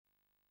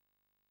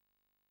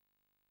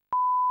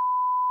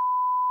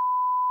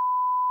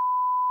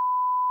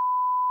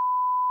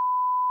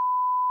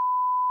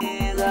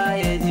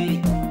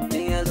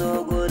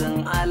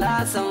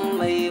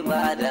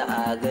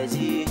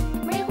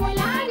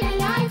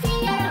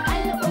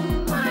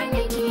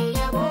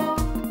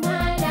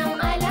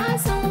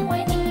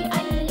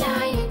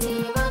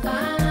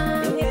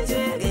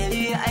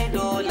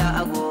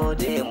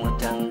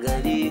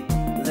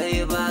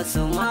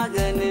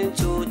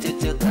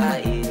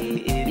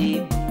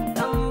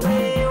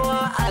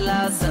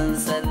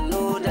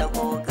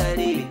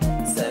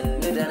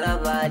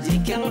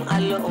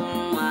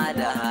al'umma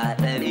da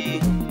haɗari.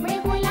 Mai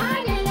kula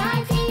da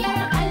lafiyar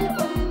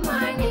al'umma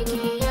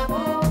nake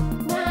yabo,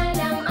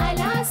 Malam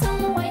Alasan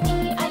wani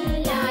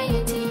Allah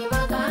ya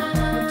taimaka.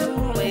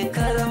 Mutum mai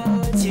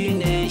karamci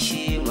ne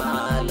shi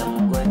malam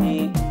gwani,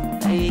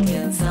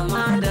 aikin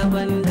sama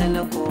daban da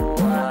na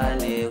kowa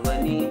ne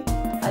gwani.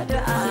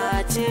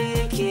 Addu'a ce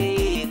yake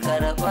yi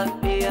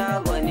karɓaɓɓiya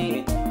gwani,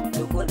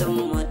 duk kuɗin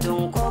mutum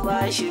ko ba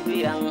shi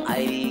biyan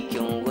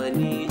aikin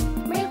gwani.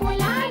 Mai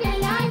kula da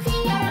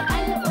lafiyar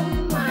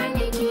al'umma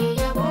nake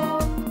yabo,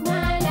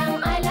 Malam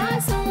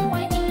Alasan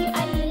wani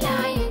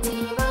Allah ya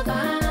taimaka.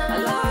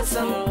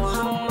 Alasan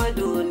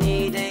Muhammadu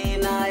ni dai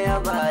na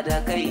yaba da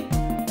kai,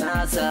 na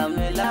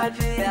sami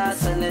lafiya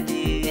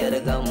sanadiyar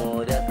gamo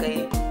da kai.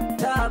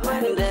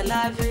 Daban da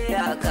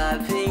lafiya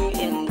kafin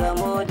in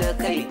gamo da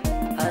kai,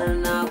 har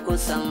na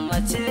kusan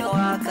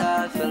macewa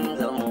kafin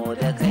gamo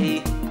da kai.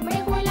 Mai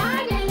kula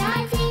da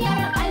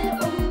lafiyar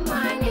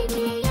al'umma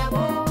nake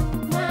yabo,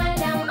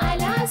 Malam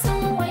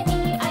Alasan wani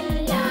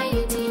Allah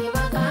ya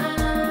taimaka.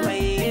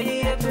 Mai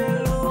yayyafin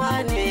ruwa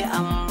ne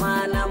amma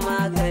na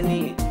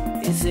magani,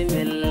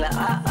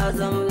 Bismillah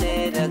azam ne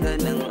da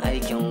ganin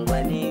aikin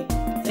gwani.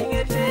 In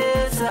ya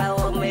fesa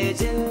wa mai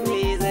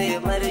jinni zai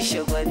bar shi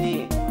gwani,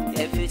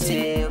 ya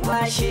fice ba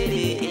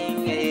shiri in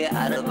yayi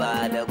arba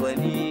da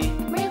gwani.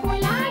 Mai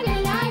kula da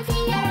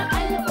lafiyar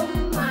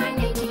al'umma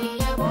nake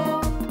yabo,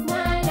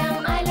 Malam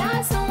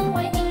Alasan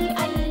wani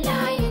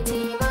Allah ya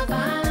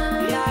taimaka.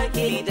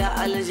 Yaƙi da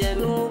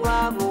aljanu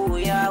babu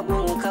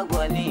yagun ka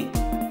gwani,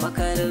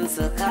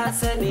 makarinsu ka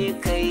sani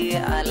kai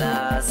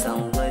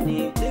Alasan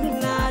gwani. Duk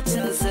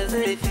nacinsa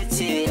zai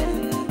fice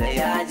yanda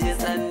ya ji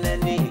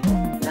tsanani,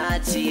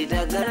 naci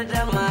da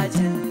gardama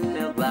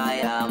jinni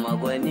baya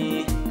magwani.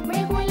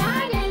 Mai kula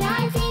da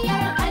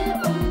lafiyar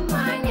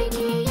al'umma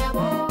nake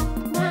yabo,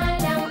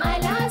 Malam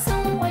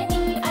Alasan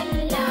wani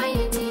Allah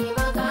ya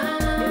taimaka.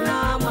 Ina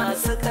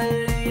masu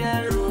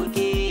karyar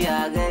roƙi ya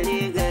gari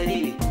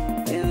gari,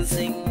 in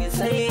sun yi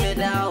sai ya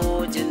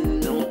dawo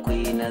jinnin ku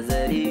yi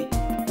nazari.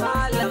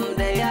 Malam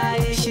da ya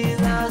yi shi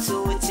za su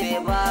wuce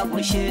babu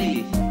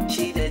shiri,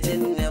 shi da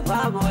jinni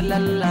babu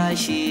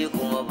lallashi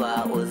kuma ba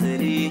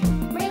uzuri.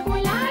 Mai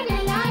kula da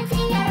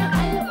lafiyar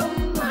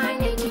al'umma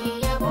nake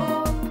yabo,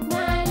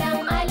 Malam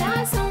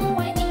Alasan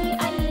wani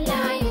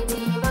Allah ya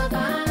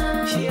taimaka.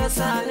 Shi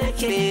yasa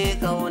nake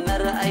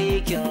ƙaunar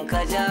aikin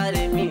ka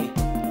jarumi,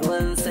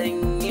 ruwan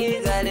sanyi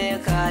gare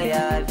ka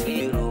ya fi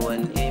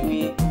ruwan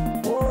ɗimi.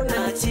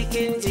 Kuna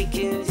cikin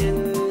jikin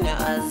jinni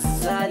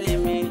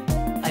azzalimi,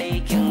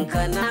 aikin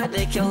ka na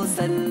da kyau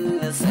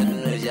sannu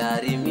sannu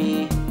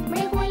jarumi.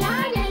 Mai kula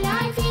da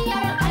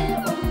lafiyar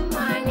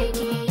al'umma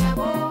nake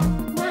yabo,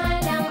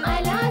 Malam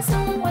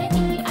Alasan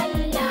wani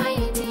Allah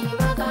ya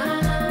taimaka.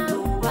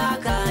 Duba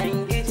ka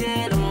hangi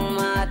jerin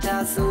mata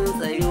sun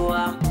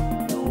tsayuwa,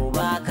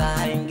 duba ka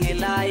hangi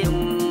layin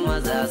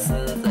maza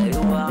sun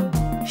tsayuwa.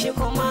 Shi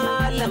kuma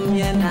malam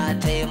yana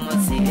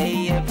taimasi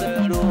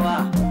yayyafin ruwa,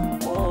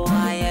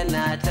 kowa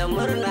yana ta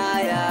murna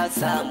ya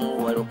samu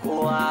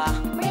warkowa.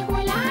 Mai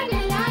kula da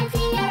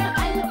lafiyar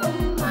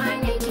al'umma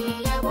nake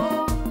yabo,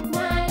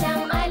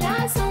 Malam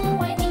Alasan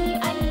wani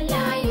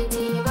Allah ya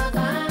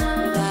taimaka.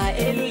 Ga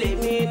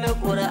ilimi na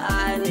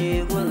Ƙur'ani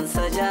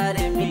gunsa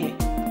jarumi,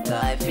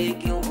 ga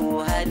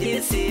fiƙihu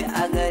hadisi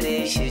a gare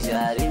shi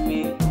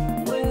jarumi.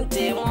 Gun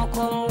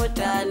taimakon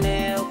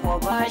mutane ko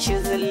ba shi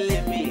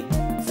zulumi,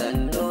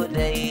 sando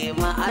da yi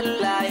ma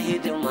Allah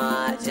hidima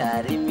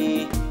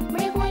jarumi.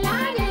 Mai kula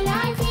da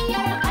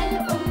lafiyar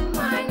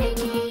al'umma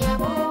nake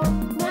yabo,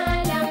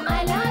 Malam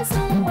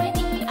Alasan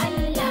wani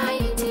Allah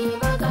ya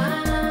taimaka.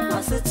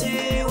 Masu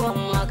ciwon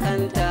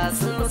makanta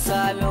sun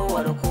sami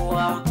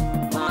warkuwa,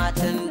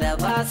 matan da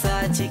ba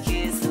sa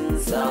ciki sun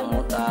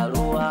samu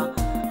karuwa,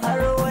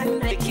 har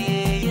wanda ke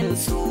yin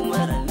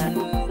sumar nan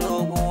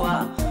doguwa,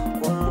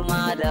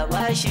 kurma da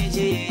ba shi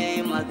je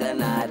yayi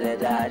magana da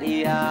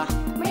dariya.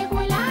 Mai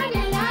kula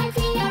da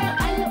lafiyar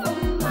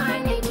al'umma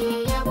nake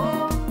yabo,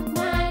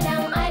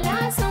 Malam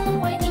Alasan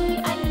wani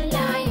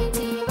Allah ya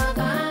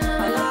taimaka.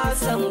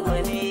 Alasan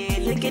gwani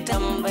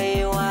likitan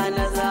baiwa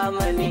na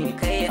zamani,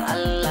 kai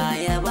Allah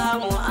ya ba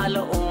mu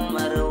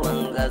al'ummar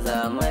wanga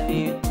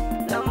zamani.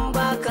 Dan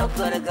baka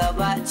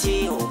fargaba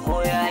ciwo ko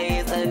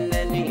yayi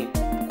tsanani,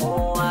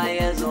 kowa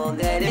ya zo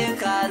gare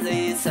ka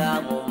zai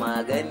samu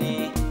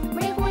magani.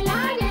 Mai kula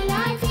da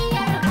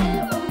lafiyar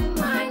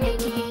al'umma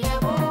nake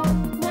yabo,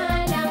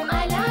 Malam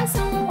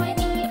Alasan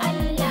wani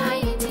Allah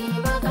ya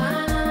taimaka.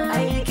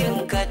 Aikin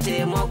ka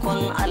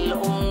taimakon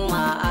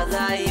al'umma a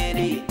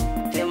zahiri,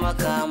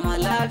 taimaka ma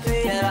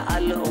lafiyar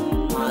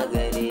al'umma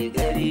gari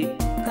gari.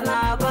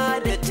 Kana ba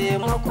da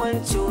taimakon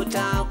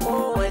cuta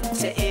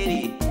kowace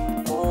iri,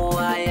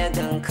 kowa ya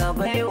ganka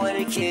bai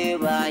warke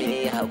ba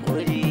yayi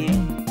haƙuri.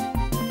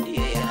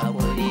 Yayi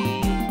haƙuri,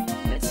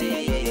 na ce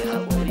yayi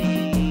haƙuri,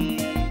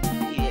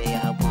 yayi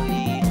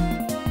haƙuri.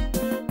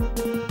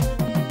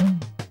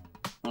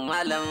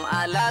 Malam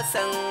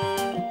Alasan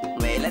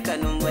mai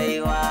lakanin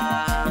baiwa,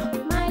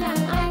 Malam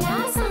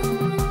Alasan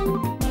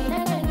mai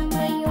lakanin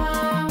baiwa,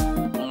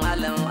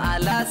 Malam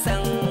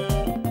Alasan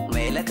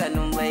mai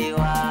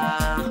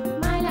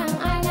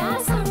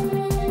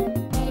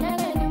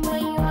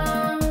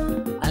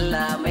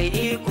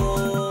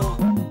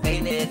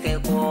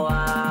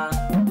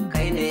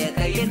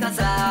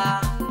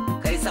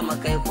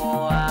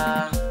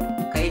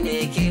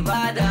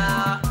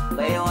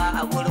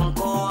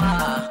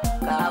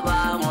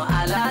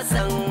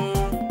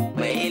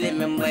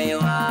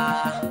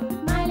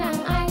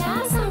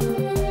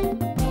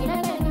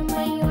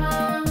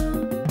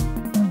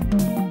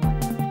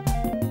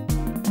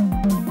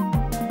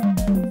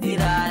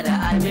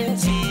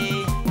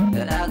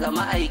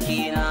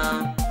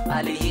ma'aikina,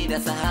 alihi da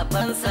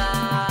sahabansa,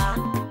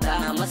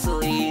 da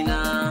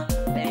masoyina,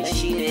 dan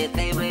shi ne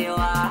kai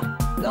baiwa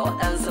ga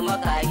waɗansu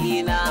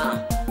makahina,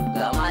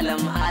 ga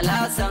Malam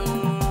Alhassan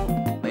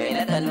bai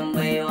da ganin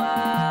baiwa.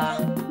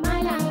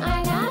 Malam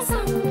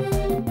Alhassan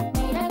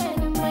bai da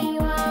ganin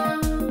baiwa.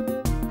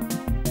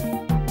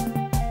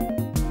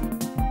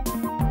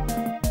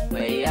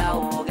 Bai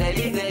yawo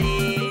gari gari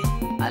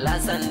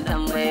Alhassan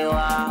dan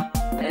baiwa,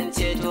 dan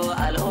ceto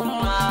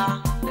al'umma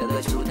daga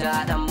cuta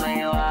dan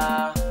baiwa.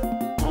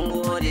 Mun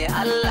gode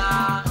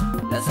Allah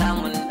da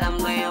samun dan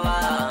baiwa,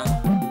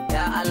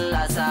 ya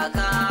Allah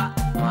saka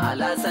ma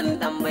Alhassan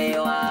dan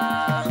baiwa.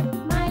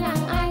 Malam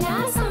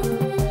Alhassan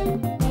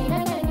bai da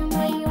ganin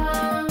baiwa.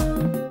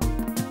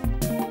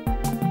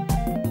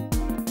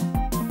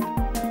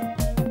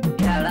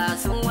 Yara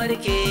sun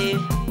warke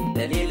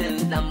dalilin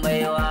dan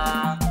baiwa,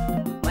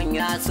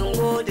 manya sun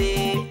gode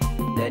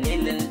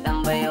dalilin dan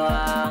baiwa,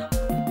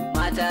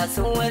 mata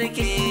sun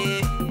warke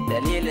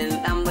dalilin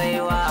dan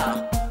baiwa,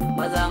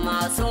 maza ma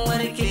sun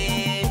warke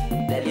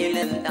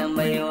dalilin dan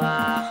baiwa.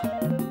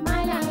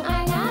 Malam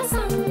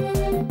Alhassan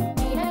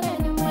bai da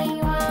ganin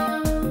baiwa.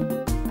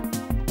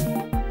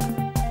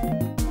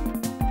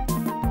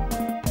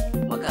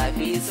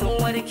 Makafi sun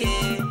warke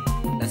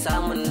da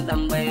samun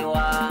dan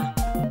baiwa,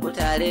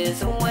 kutare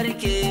sun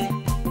warke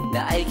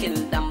da aikin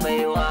dan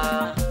baiwa,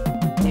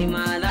 ni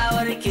ma na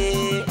warke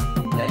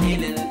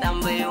dalilin dan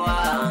baiwa,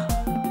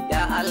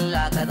 ya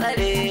Allah ka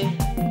tsare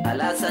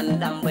Alhassan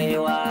dan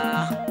baiwa.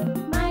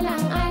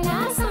 Malam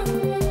Alhassan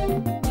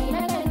bai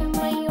da ganin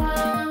baiwa.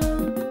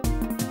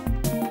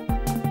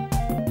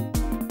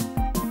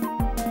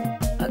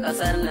 A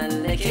ƙasar nan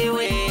da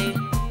kewaye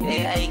ya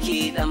yi aiki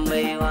dan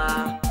baiwa,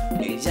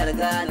 Nijar,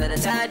 Ghana da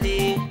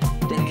Chadi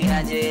duk ya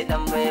je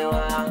dan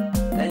baiwa,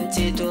 dan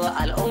ceto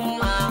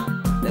al'umma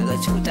daga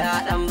cuta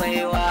dan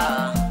baiwa,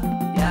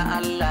 ya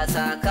Allah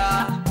saka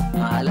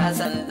ma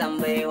Alhassan dan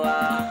baiwa.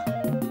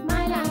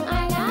 Malam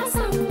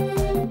Alhassan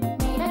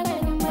bai da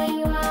ganin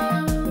baiwa.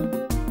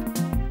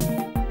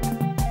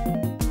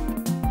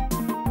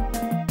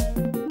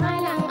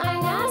 Malam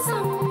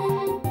Alhassan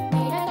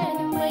bai da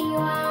ganin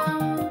baiwa.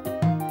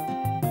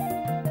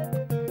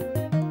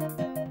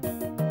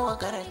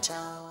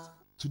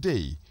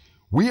 Today,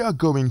 we are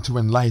going to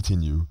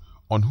enlighten you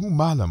on who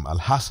Malam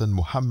Alhassan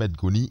Muhammad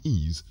Goni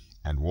is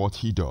and what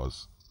he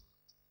does.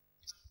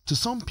 To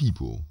some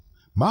people,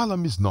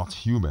 Malam is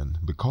not human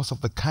because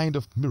of the kind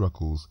of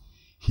miracles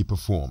he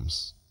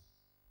performs.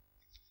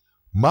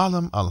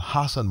 Malam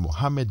Alhassan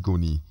Muhammad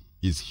Goni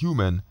is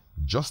human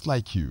just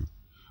like you,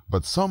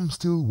 but some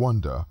still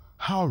wonder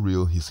how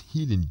real his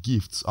healing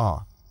gifts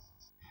are.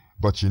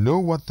 But you know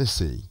what they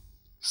say,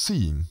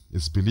 seeing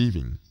is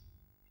believing.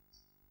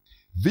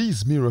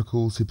 These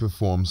miracles he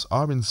performs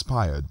are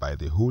inspired by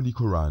the Holy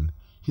Quran,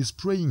 his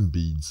praying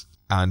beads,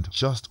 and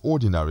just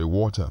ordinary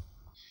water.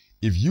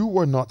 If you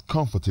were not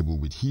comfortable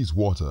with his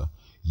water,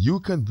 you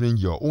can bring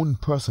your own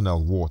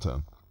personal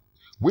water.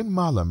 When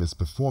Malam is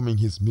performing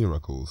his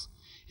miracles,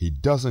 he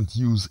doesn't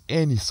use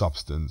any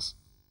substance.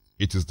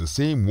 It is the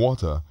same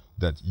water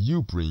that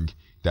you bring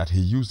that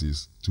he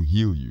uses to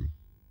heal you.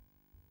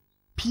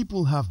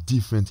 People have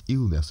different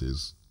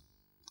illnesses,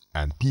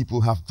 and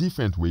people have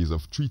different ways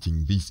of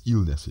treating these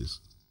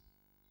illnesses.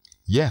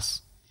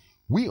 Yes,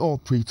 we all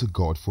pray to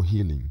God for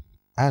healing,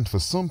 and for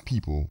some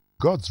people,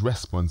 God's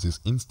response is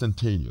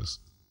instantaneous.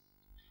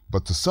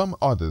 But to some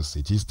others,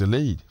 it is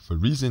delayed for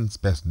reasons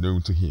best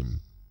known to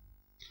Him.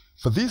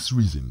 For this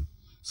reason,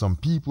 some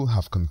people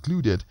have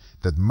concluded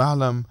that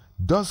Malam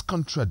does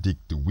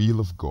contradict the will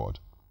of God.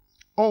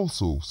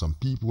 Also, some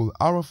people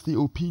are of the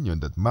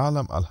opinion that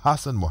Malam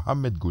Alhassan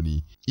Muhammad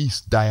Goni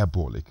is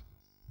diabolic.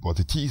 But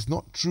it is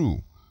not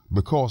true,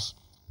 because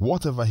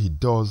whatever he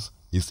does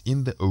is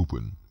in the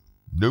open,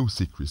 no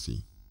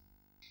secrecy.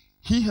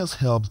 He has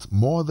helped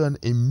more than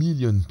 1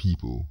 million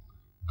people,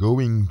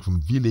 going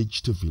from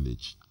village to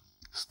village,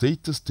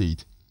 state to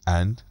state,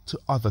 and to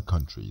other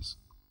countries.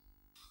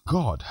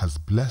 God has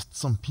blessed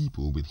some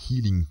people with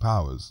healing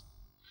powers,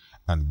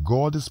 and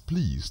God is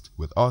pleased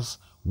with us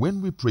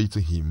when we pray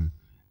to Him,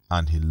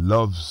 and He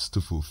loves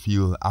to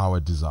fulfill our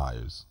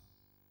desires.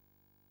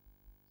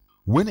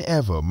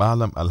 Whenever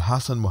Malam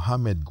Alhassan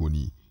Muhammad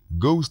Goni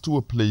goes to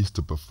a place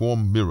to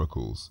perform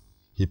miracles,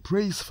 he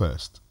prays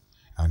first,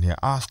 and he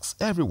asks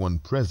everyone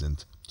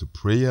present to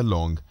pray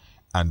along,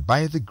 and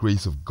by the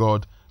grace of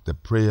God, the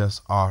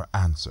prayers are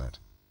answered.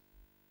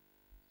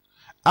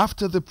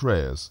 After the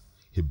prayers,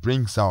 he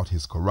brings out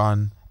his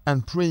Quran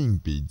and praying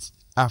beads,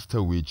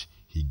 after which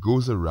he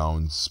goes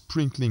around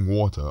sprinkling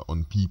water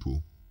on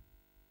people.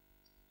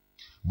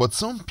 But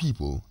some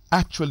people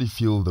actually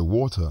feel the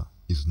water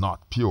is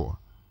not pure,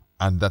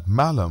 and that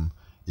Malam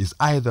is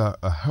either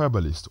a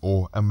herbalist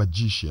or a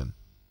magician.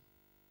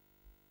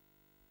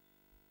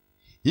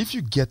 If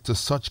you get to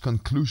such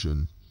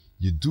conclusion,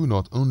 you do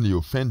not only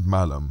offend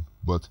Malam,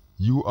 but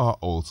you are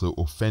also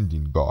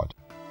offending God.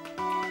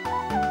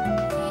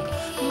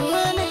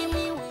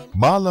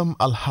 Malam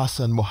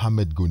Alhassan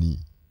Muhammad Goni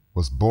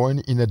was born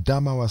in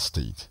Adamawa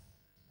State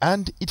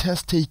and it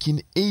has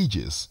taken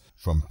ages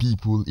from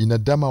people in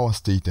Adamawa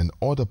State and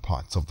other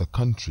parts of the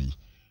country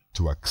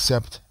to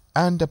accept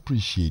and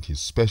appreciate his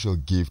special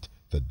gift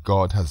that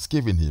God has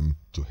given him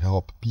to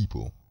help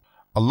people.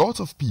 A lot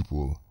of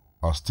people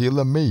are still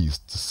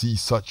amazed to see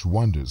such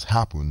wonders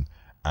happen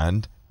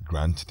and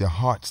grant their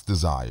heart's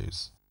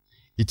desires.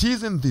 It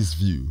is in this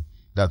view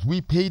that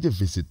we paid a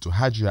visit to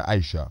Hajia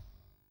Aisha,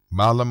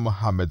 Malam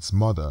Muhammad's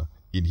mother,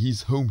 in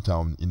his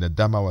hometown in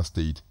Adamawa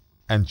State,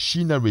 and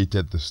she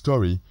narrated the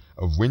story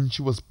of when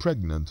she was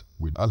pregnant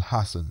with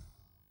Al-Hassan.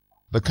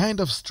 The kind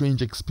of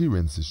strange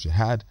experiences she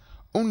had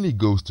only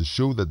goes to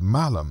show that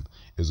Malam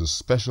is a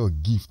special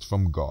gift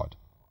from God.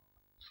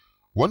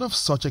 One of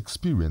such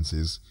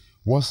experiences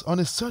was on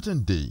a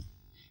certain day.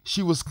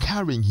 She was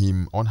carrying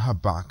him on her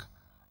back,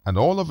 and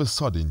all of a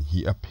sudden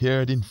he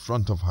appeared in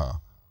front of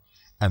her,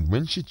 and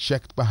when she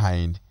checked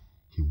behind,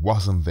 he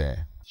wasn't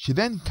there. She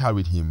then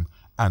carried him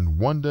and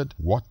wondered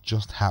what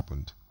just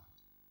happened.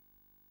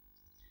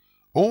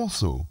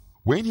 Also,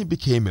 when he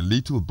became a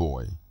little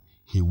boy,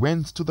 he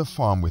went to the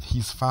farm with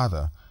his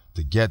father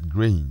to get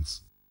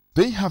grains.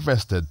 They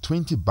harvested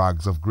 20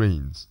 bags of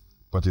grains,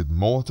 but it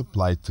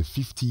multiplied to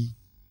 50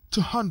 to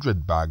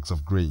 100 bags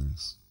of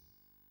grains.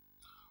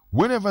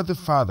 Whenever the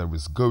father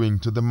is going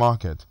to the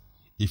market,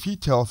 if he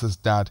tells his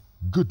dad,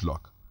 "Good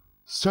luck,"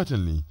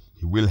 certainly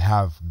he will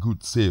have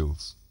good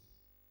sales.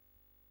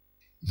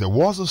 There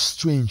was a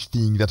strange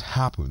thing that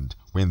happened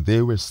when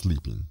they were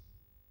sleeping.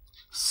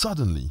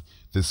 Suddenly,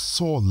 they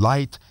saw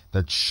light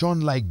that shone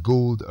like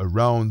gold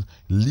around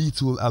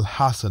little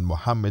Al-Hassan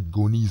Muhammad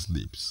Goni's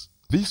lips.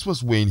 This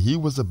was when he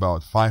was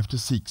about 5 to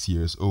 6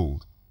 years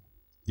old.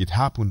 It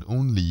happened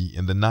only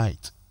in the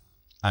night,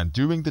 and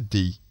during the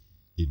day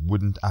it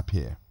wouldn't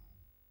appear.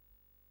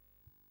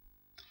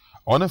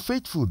 On a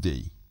fateful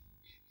day,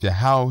 the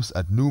house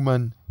at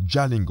Numan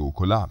Jalingo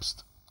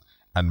collapsed,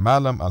 and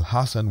Malam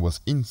Al-Hassan was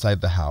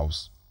inside the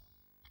house.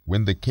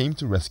 When they came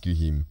to rescue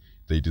him,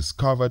 they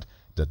discovered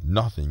that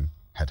nothing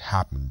had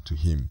happened to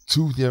him,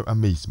 to their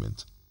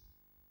amazement.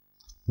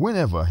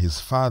 Whenever his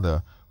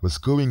father was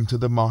going to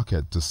the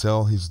market to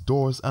sell his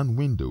doors and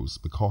windows,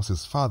 because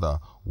his father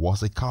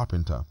was a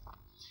carpenter,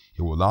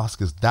 he will ask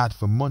his dad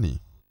for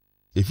money.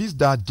 If his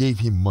dad gave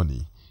him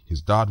money,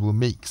 his dad will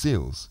make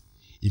sales.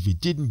 If he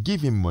didn't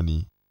give him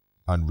money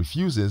and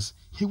refuses,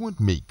 he won't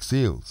make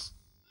sales.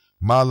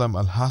 Malam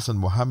Al-Hassan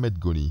Muhammad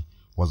Goni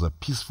was a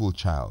peaceful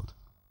child,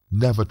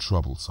 never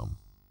troublesome.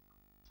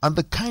 And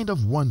the kind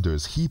of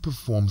wonders he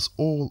performs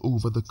all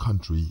over the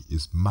country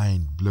is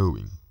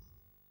mind-blowing.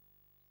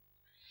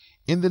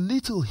 In the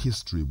little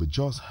history we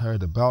just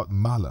heard about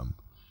Malam,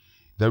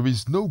 there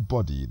is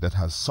nobody that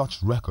has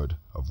such record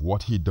of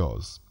what he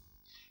does.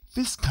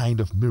 This kind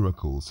of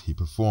miracles he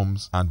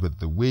performs, and with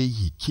the way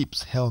he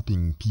keeps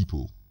helping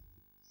people.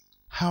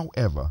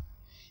 However,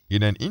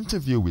 in an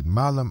interview with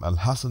Malam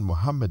Al-Hassan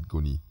Muhammad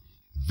Goni,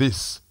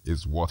 this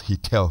is what he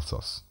tells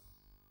us.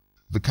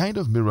 The kind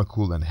of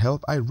miracle and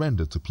help I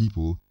render to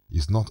people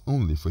is not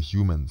only for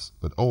humans,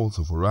 but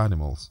also for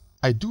animals.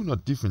 I do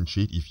not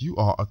differentiate if you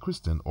are a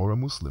Christian or a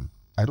Muslim.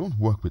 I don't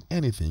work with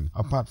anything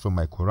apart from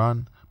my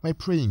Quran, my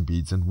praying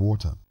beads and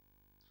water.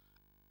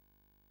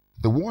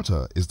 The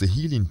water is the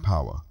healing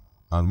power,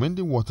 and when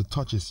the water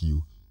touches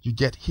you, you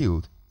get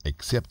healed,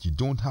 except you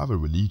don't have a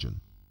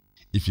religion.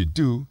 If you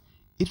do,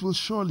 it will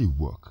surely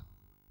work.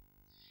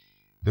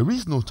 There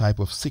is no type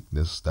of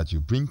sickness that you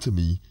bring to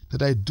me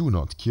that I do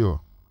not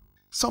cure.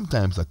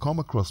 Sometimes I come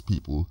across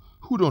people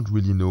who don't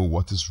really know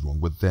what is wrong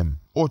with them,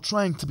 or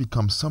trying to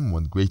become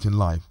someone great in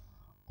life,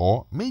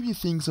 or maybe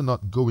things are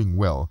not going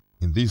well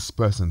in this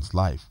person's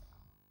life.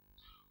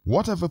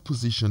 Whatever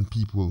position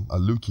people are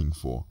looking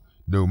for,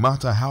 no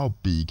matter how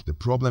big the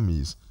problem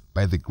is,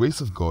 by the grace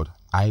of God,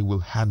 I will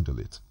handle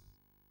it.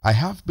 I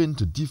have been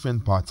to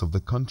different parts of the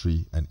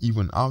country and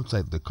even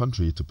outside the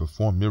country to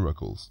perform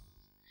miracles.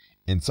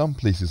 In some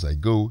places I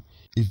go,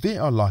 if they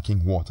are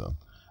lacking water,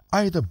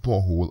 either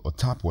borehole or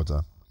tap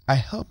water, I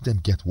help them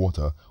get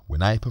water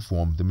when I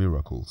perform the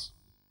miracles.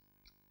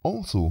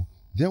 Also,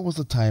 there was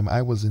a time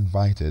I was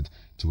invited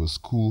to a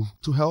school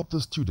to help the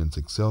students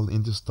excel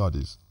in their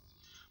studies.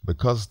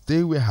 Because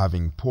they were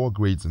having poor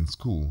grades in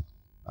school,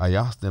 I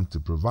asked them to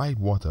provide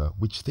water,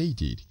 which they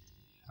did.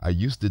 I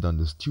used it on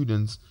the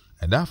students,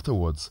 and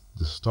afterwards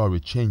the story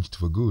changed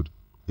for good.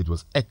 It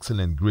was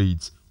excellent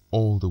grades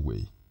all the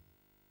way.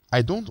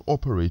 I don't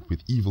operate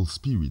with evil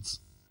spirits,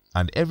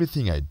 and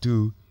everything I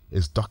do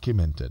is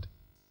documented.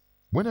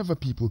 Whenever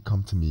people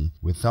come to me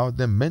without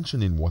them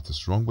mentioning what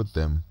is wrong with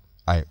them,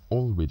 I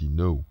already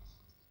know.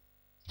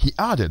 He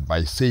added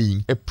by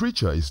saying a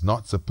preacher is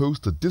not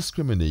supposed to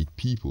discriminate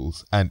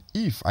peoples, and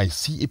if I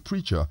see a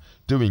preacher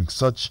doing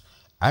such,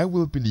 I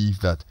will believe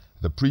that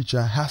the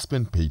preacher has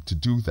been paid to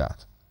do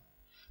that.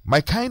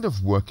 My kind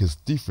of work is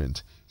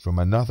different from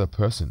another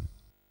person.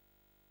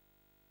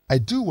 I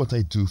do what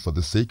I do for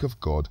the sake of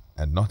God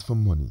and not for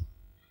money.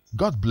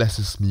 God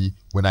blesses me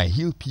when I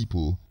heal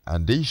people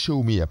and they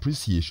show me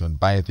appreciation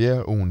by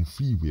their own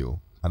free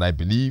will, and I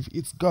believe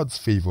it's God's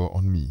favor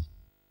on me.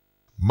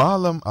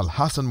 Malam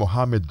Al-Hassan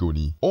Mohammed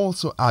Goni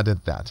also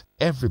added that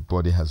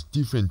everybody has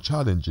different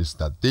challenges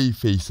that they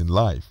face in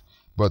life,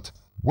 but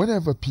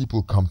whenever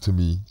people come to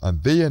me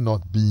and they are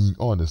not being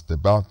honest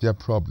about their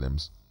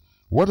problems,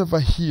 whatever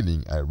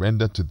healing I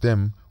render to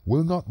them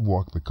will not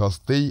work because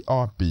they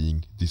are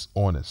being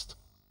dishonest.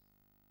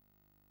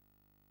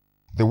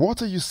 The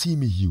water you see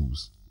me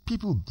use,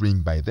 people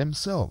bring by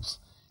themselves,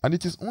 and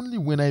it is only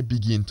when I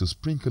begin to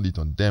sprinkle it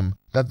on them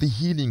that the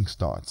healing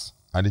starts,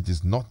 and it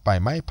is not by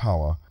my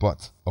power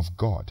but of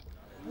God.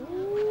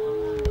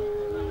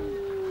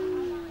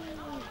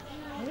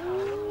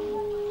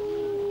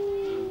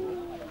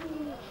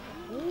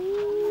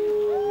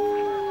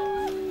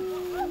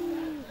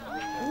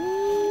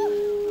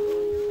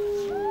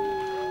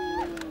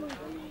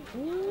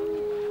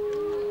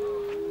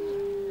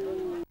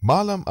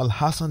 Malam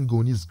Al-Hassan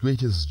Goni's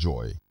greatest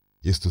joy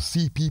is to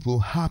see people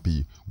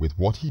happy with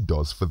what he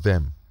does for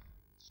them.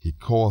 He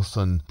calls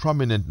on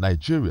prominent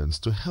Nigerians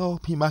to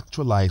help him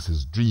actualize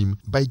his dream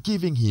by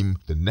giving him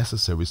the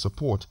necessary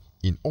support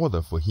in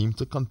order for him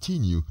to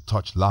continue to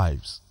touch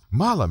lives.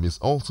 Malam is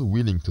also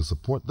willing to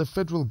support the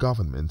federal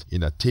government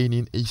in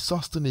attaining a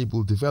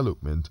sustainable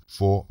development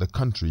for the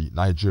country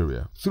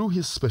Nigeria through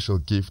his special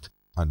gift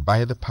and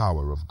by the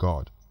power of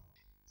God.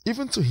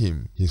 Even to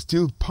him, he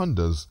still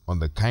ponders on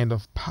the kind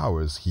of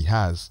powers he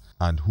has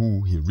and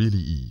who he really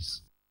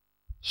is.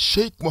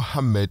 Sheikh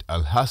Mohammed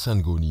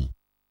Al-Hassan Goni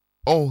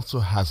also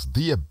has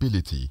the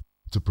ability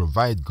to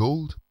provide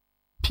gold,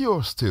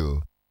 pure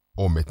steel,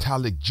 or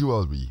metallic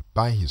jewelry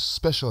by his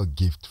special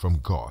gift from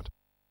God,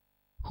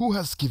 who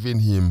has given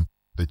him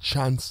the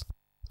chance,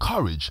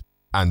 courage,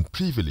 and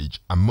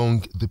privilege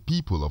among the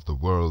people of the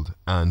world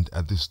and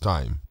at this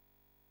time.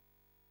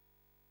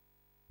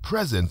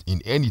 Present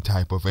in any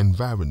type of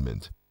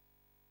environment,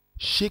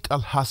 Sheikh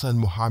Al-Hassan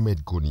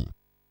Mohammed Goni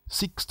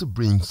seeks to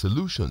bring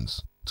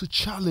solutions to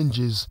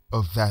challenges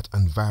of that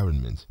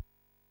environment.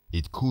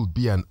 It could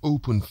be an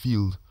open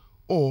field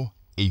or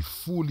a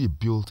fully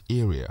built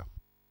area.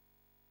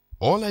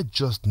 All I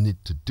just need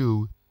to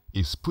do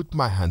is put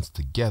my hands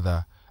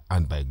together,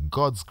 and by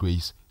God's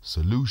grace,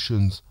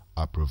 solutions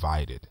are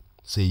provided,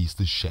 says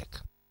the Sheikh.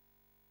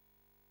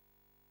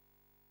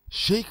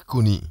 Sheikh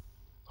Goni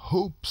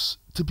hopes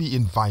to be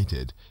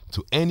invited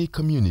to any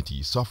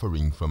community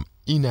suffering from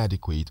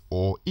inadequate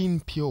or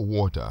impure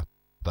water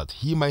that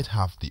he might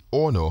have the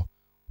honor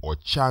or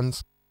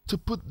chance to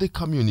put the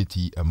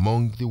community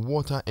among the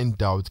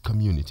water-endowed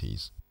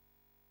communities.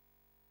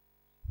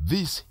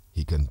 This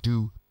he can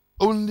do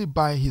only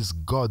by his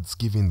God's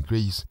given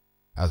grace,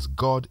 as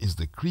God is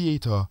the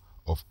creator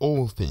of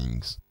all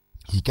things.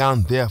 He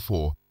can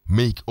therefore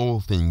make all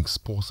things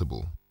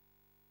possible.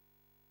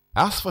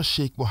 As for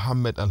Sheikh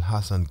Mohammed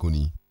Al-Hassan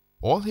Goni,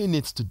 all he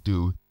needs to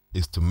do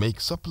is to make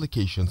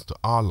supplications to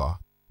Allah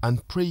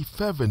and pray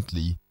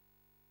fervently,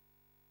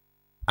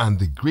 and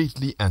the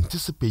greatly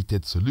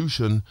anticipated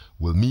solution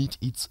will meet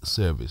its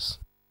service.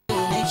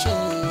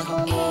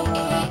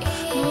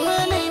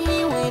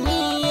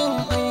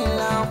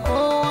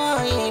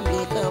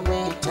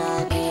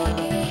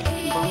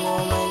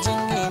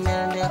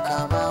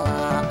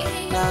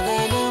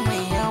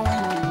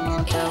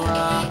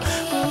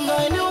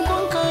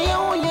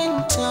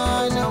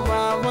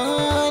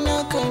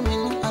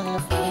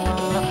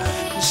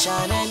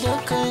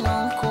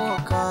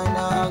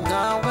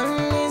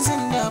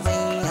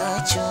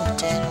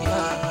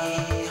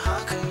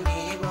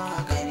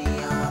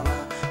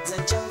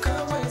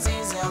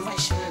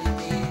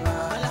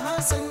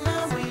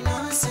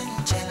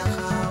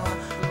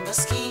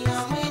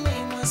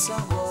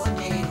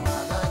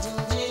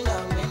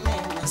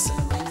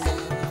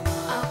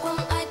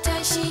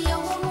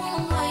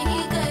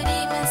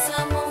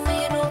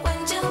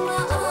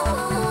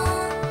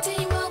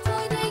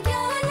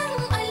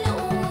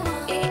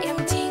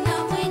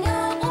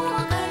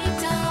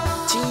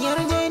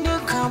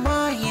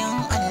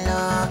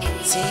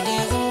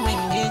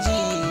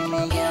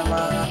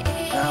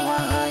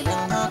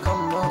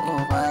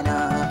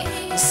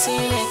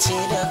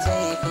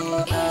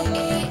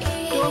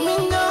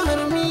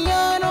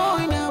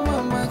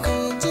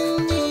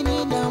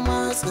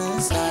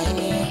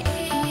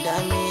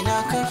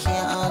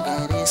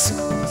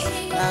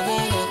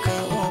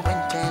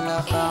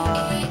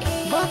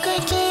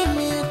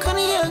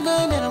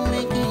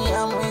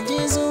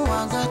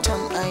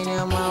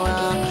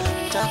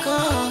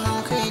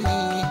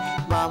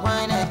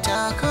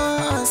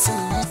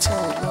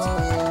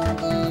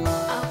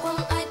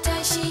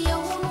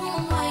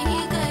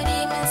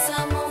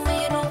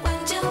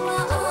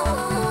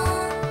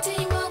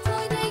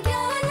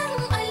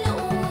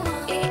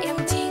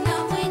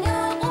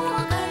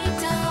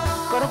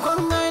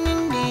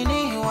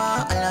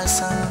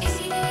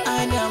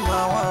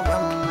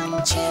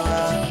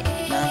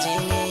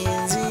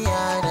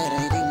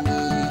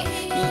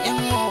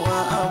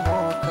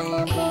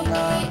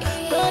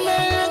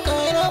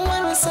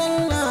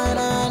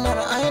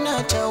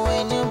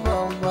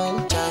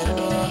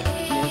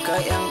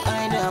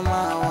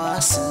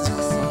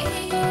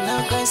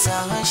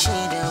 Sa shi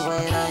da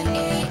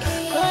wairani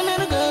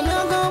ranar gana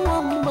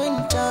gaban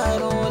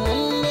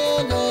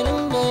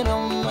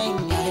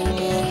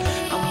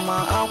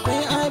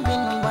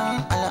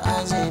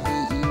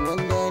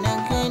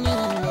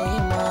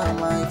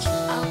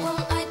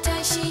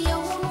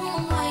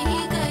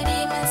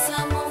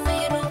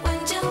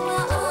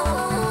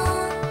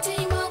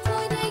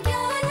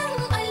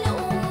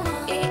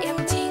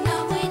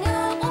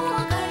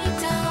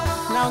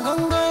na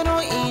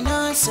gangaro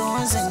ina so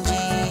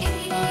zanje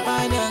ba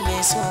da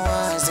gaisuwa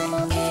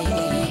zanje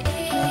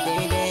na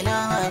daidai na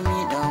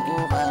hamida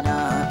gobana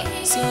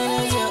sai na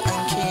ji an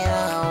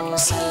kira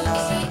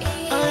sallah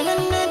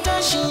anan na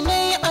tashi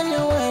ne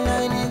alwala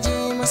na je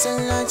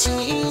masallaci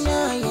ina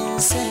yin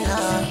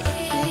sallah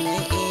na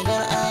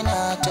idan ana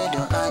ta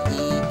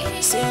du'a'i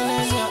sai na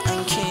ji an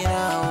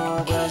kira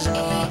gwazo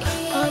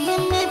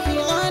abin nufi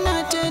ana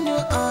ta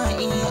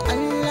du'a'i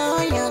Allah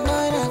ya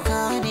gara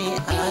kare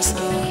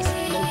asa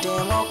don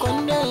taimakon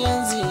da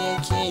yanzu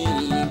yake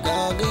yi ga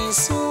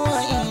gaisuwa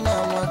ina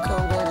maka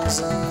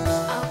gwarzo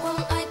Akwan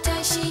a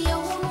tashi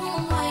yau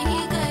mun waye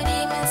gari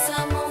mun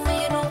samu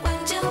mai roƙon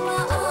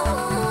jama'a.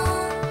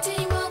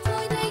 Taimako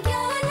da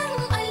gyaran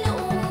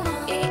al'umma.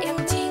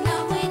 AMG na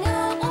muna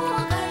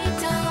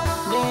ƙoƙartawa.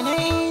 da na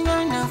ina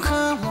na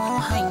kamo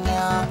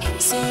hanya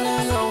sai na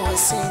ga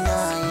wasu na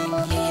yin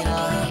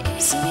hira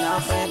suna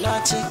faɗa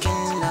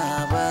cikin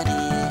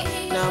labari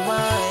na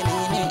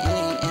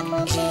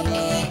AMG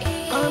ne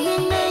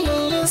abin da yi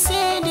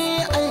sai dai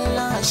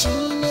Allah shi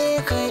ne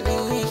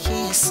kaɗai yake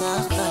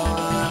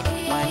sakawa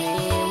wani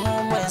mu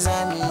ba za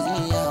mu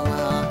iya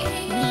ba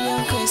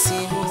biyan kai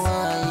sai ruwa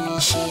yi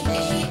shi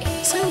ne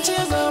sun ce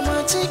gaba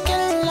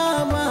cikin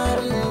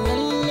labarin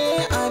lalle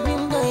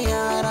abin da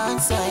yara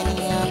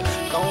tsaniya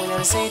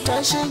ƙaunar sai ta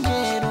shige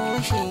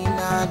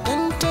ruhina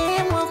don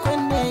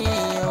taimakon da ya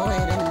yi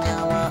wurin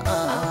jama'a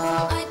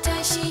A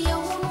tashi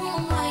yau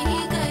mun waye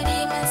gari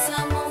mun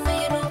samu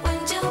mai roƙon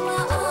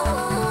jama'a.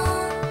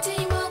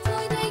 Taimako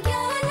da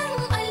gyaran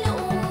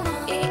al'umma.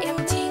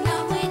 AMG na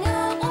muna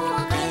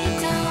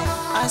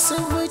ƙoƙartawa.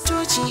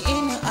 asibitoci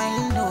in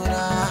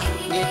allura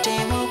da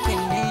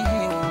taimakon da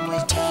yi wa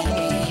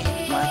mutane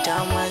mata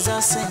maza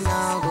suna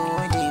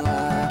godewa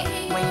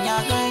manya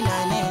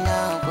ƙanane na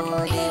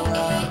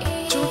godewa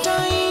cuta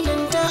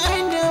idan ta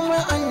addaba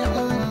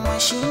al'umma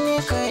shine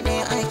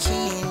kaɗai ake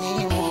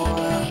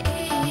nemowa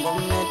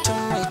gwamnatin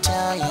mu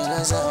ta yi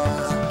gazawa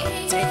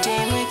zai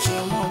taimake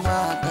mu ba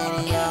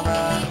ƙarya ba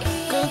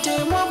kai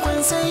taimakon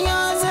sai ya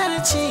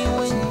zarce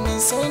wannan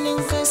sanin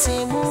ka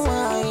sai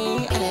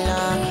buwaye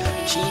Allah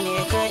shine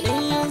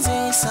kaɗai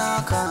zai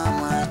saka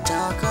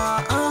mata ka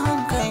a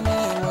hankali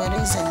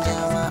warizan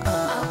jama'a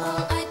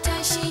A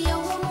tashi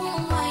yau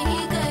mun waye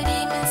gari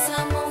mun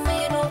samu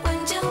mai roƙon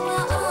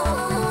jama'a.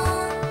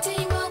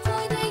 Taimako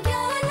da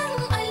gyaran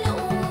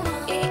al'umma.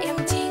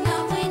 AMG na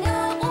muna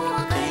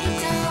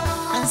ƙoƙartawa.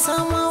 an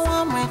samawa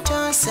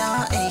matasa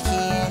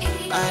aiki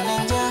a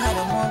nan jihar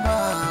mu ba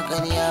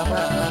ƙarya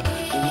ba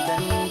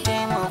idan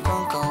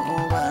taimakon ka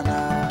ubana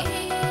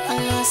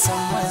Allah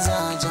san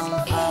mazajen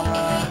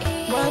fama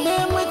ba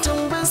dai mutum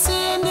ba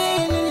sai dai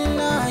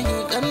lillahi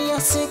ƙarya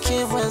suke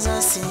ba za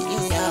su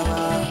iya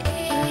ba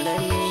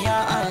lallai ya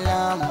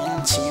alamun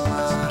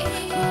cewa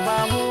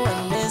babu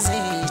wanda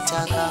zai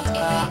taka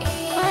ka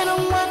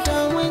farin wata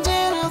mu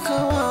jera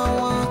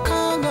kawawa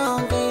ka ga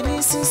gari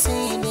su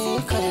sai dai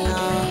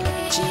kalla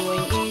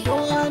ciwon ido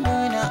a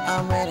nuna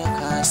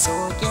amurka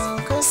sauƙin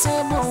kasa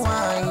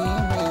bawayi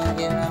mai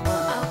girma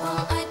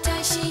A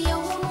tashi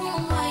yau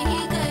mun waye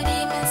gari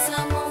mun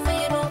samu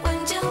mai roƙon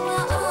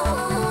jama'a.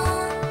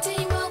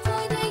 Taimako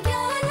da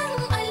gyaran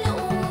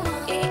al'umma.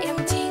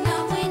 AMG na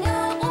muna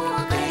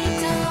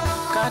ƙoƙartawa.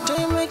 ka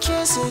taimake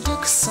su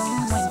duk sun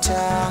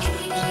manta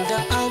inda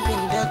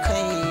abin da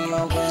kai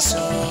ya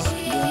basu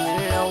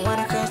domin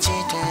rawar ka ce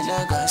ta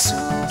daga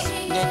su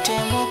da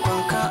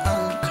taimakon ka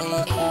an kai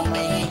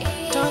komai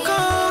ta ka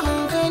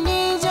hankali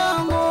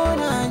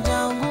jagoran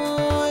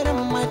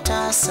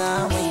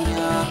matasa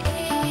manya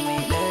mai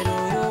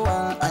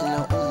ɗaruruwan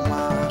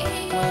al'umma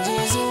waje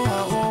zuwa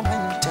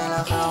uban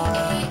talakawa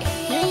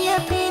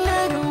yayyafi na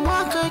ruwa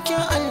kake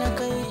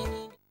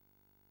alkairi.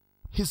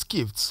 His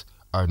gifts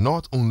are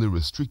not only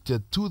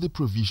restricted to the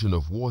provision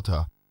of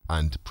water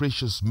and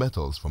precious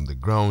metals from the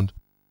ground,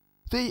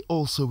 they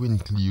also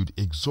include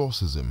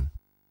exorcism,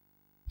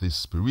 the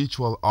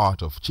spiritual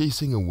art of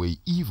chasing away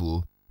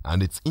evil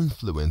and its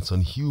influence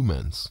on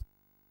humans.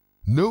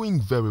 Knowing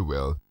very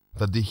well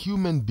that the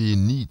human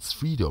being needs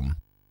freedom,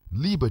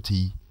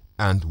 liberty,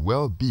 and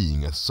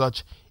well-being as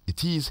such,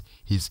 it is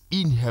his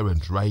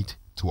inherent right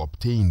to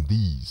obtain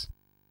these.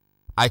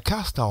 I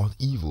cast out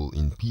evil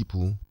in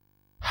people,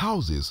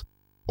 houses,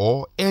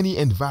 or any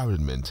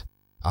environment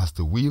as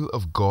the will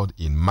of God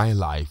in my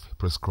life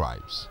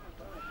prescribes.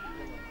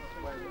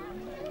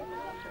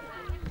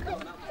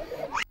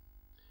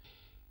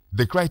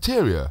 The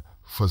criteria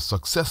for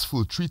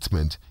successful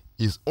treatment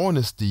is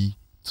honesty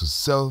to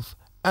self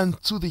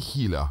and to the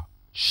healer,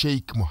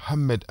 Sheikh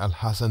Muhammad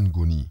Al-Hassan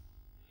Guni.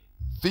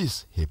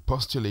 This he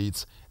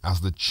postulates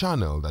as the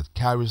channel that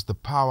carries the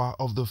power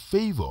of the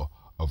favor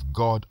of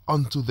God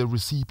unto the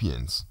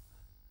recipients.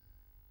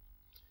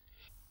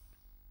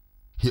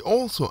 He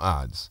also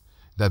adds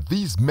that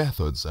these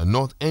methods are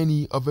not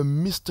any of a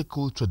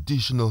mystical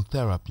traditional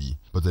therapy,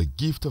 but a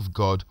gift of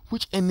God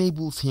which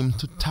enables him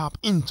to tap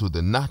into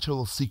the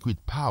natural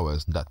secret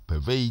powers that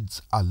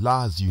pervades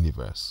Allah's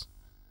universe.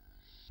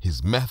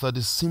 His method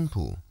is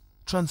simple,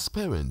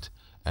 transparent,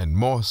 and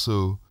more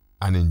so,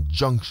 an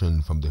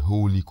injunction from the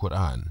Holy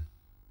Quran.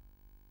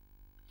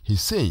 He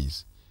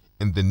says,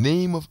 "In the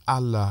name of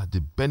Allah,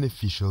 the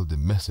Beneficial, the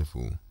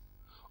Merciful,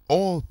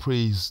 all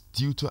praise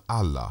due to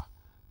Allah,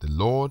 the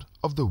Lord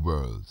of the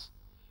worlds,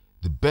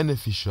 the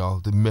Beneficial,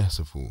 the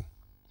Merciful,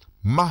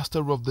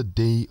 Master of the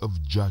Day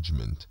of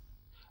Judgment.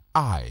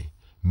 I,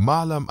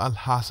 Malam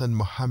Al-Hassan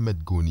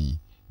Muhammad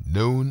Goni,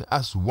 known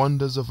as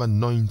Wonders of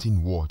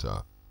Anointing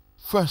Water.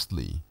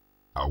 Firstly,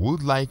 I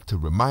would like to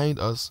remind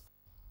us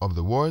of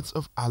the words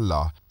of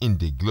Allah in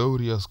the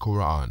glorious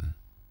Quran.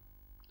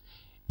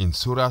 In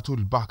Surah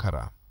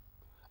Al-Baqarah,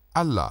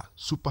 Allah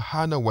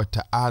subhanahu wa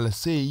ta'ala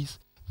says,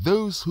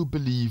 "Those who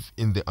believe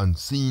in the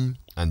unseen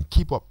and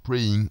keep up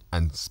praying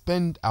and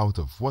spend out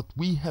of what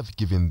we have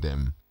given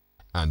them,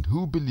 and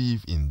who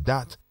believe in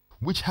that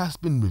which has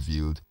been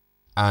revealed,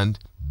 and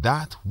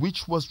that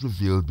which was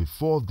revealed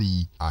before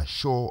thee, are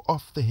sure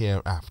of the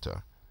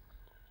hereafter."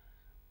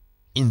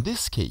 In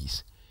this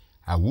case,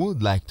 I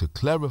would like to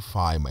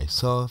clarify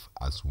myself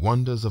as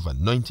Wonders of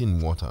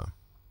Anointing Water.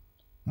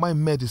 My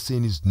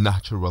medicine is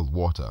natural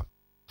water,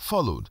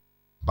 followed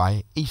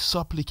by a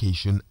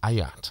supplication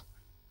ayat.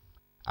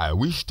 I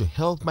wish to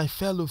help my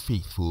fellow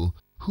faithful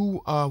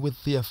who are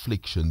with the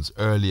afflictions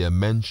earlier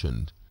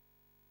mentioned.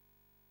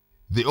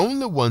 The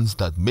only ones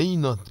that may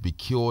not be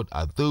cured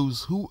are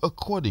those who,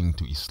 according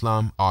to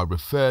Islam, are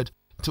referred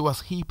to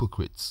as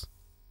hypocrites,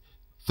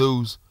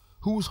 those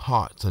whose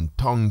hearts and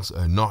tongues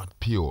are not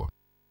pure.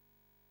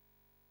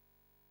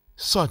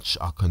 Such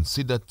are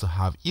considered to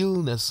have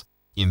illness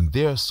in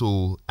their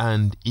soul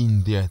and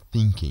in their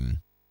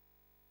thinking,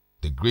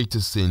 the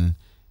greatest sin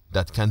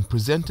that can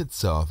present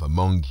itself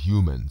among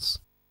humans.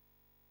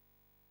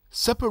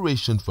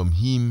 Separation from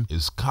Him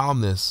is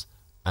calmness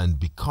and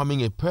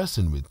becoming a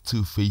person with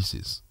two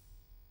faces.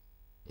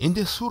 In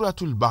the Surah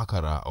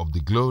Al-Baqarah of the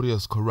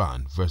glorious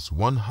Quran, verse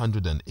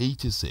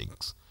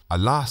 186,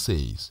 Allah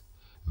says,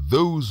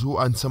 "Those who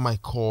answer my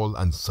call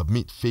and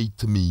submit faith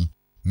to me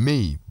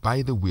may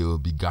by the will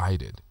be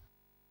guided."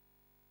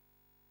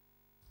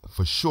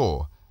 For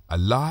sure,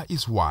 Allah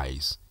is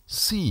wise,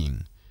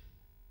 seeing,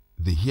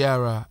 the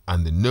hearer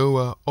and the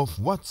knower of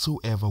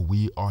whatsoever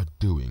we are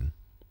doing.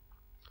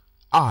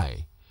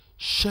 I,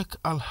 Sheikh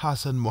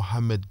Al-Hassan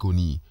Muhammad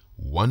Goni,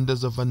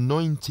 Wonders of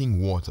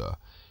Anointing Water,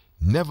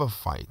 never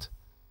fight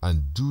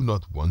and do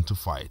not want to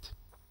fight.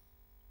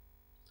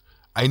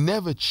 I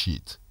never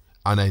cheat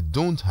and I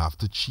don't have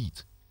to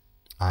cheat.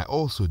 I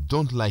also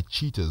don't like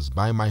cheaters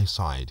by my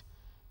side.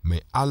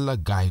 May Allah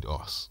guide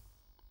us.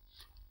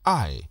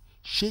 I,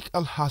 Sheikh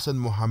Al-Hassan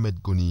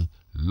Muhammad Goni,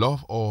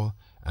 love all,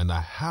 and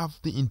I have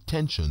the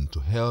intention to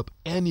help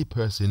any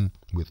person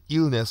with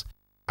illness,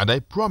 and I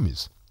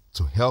promise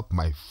to help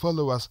my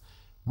followers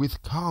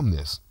with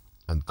calmness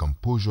and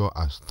composure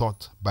as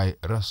taught by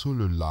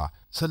Rasulullah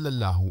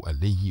sallallahu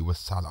alaihi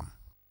wasallam.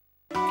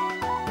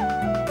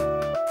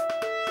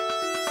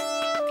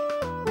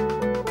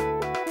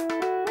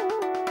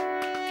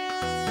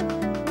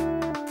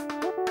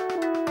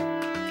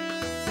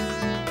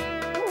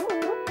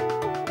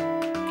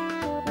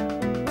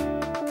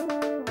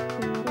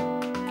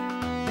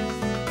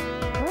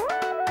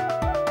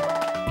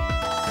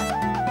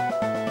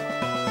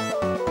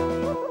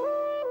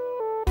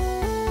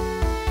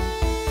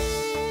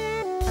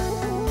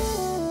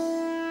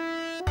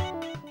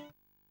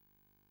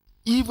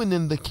 Even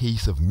in the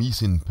case of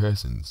missing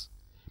persons,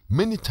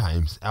 many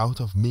times out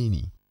of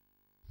many,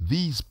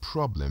 these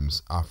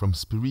problems are from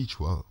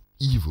spiritual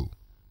evil.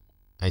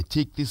 I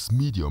take this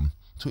medium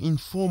to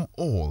inform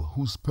all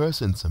whose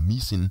persons are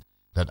missing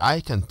that I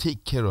can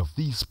take care of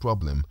this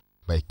problem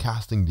by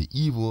casting the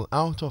evil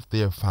out of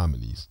their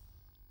families.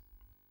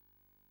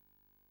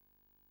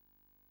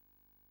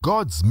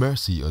 God's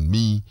mercy on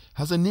me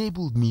has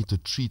enabled me to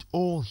treat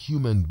all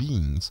human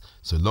beings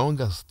so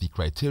long as the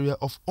criteria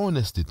of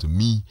honesty to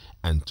me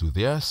and to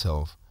their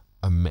self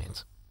are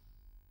met.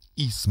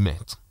 Is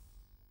met.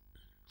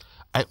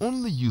 I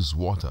only use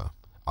water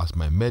as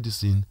my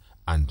medicine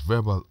and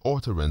verbal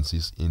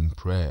utterances in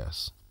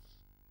prayers,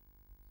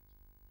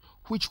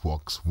 which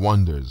works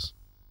wonders.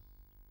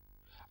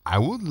 I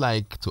would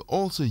like to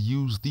also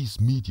use this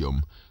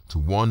medium to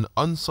warn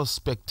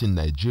unsuspecting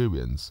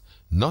Nigerians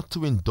not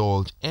to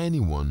indulge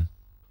anyone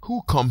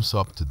who comes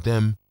up to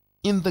them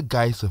in the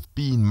guise of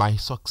being my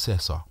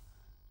successor.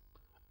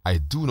 I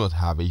do not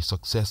have a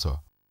successor,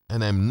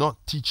 and I am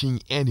not teaching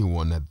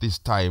anyone at this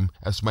time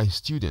as my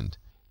student.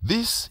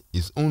 This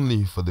is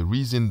only for the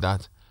reason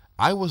that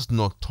I was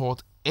not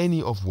taught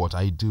any of what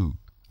I do.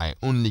 I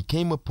only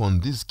came upon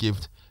this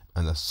gift,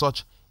 and as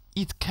such,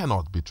 it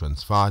cannot be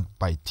transferred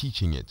by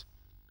teaching it.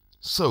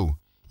 So,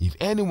 if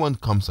anyone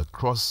comes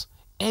across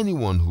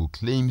anyone who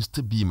claims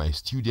to be my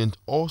student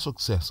or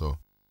successor,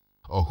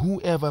 or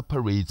whoever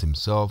parades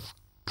himself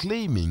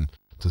claiming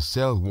to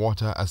sell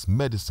water as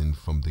medicine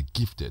from the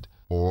gifted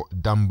or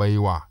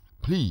Dambaiwa,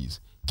 please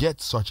get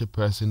such a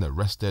person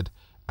arrested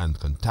and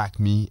contact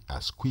me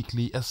as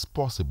quickly as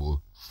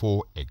possible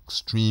for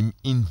extreme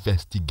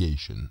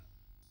investigation.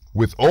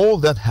 With all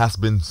that has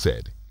been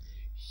said,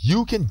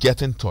 you can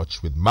get in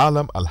touch with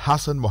Malam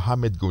Al-Hassan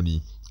Mohammed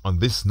Goni on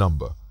this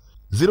number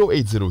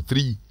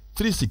 0803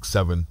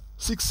 367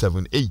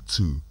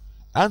 6782,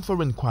 and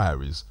for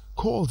inquiries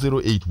call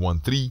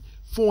 0813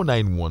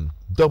 491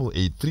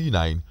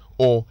 8839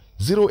 or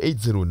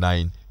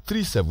 0809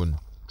 37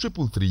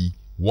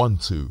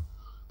 33312.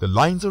 The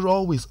lines are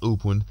always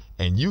open,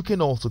 and you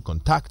can also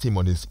contact him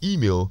on his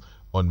email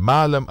on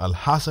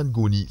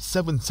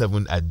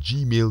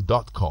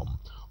malamalhassangoni77@gmail.com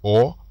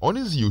or on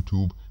his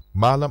YouTube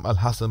Malam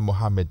Al-Hassan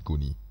Mohammed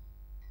Goni.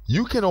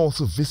 You can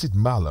also visit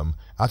Malam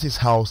at his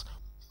house.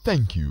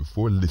 Thank you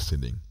for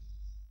listening.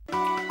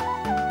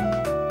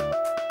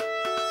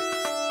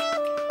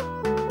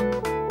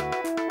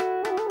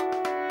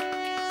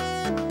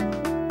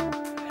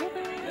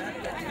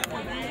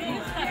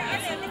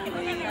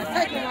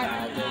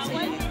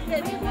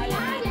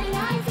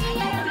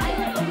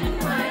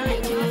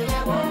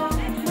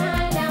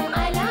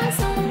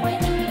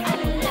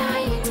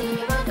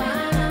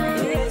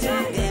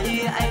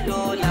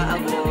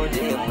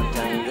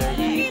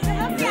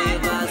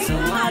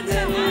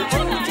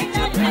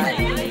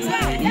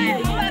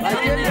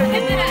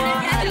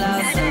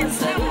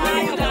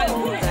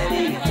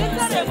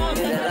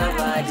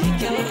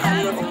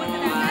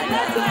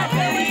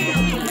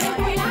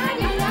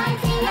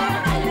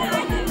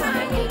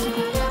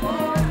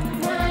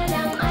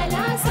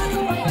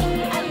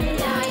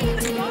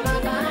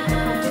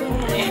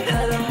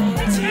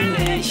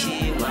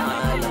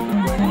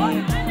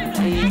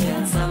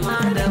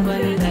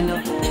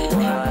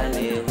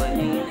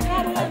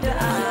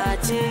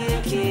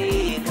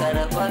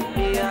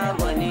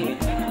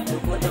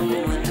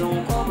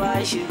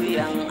 Shi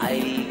biyan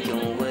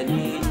aikin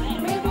wani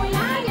mai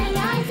kula da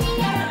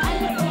lafiyar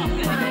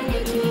al'umma da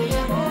ke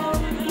yabo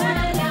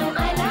Malam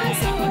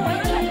Alhassan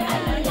wani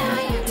Allah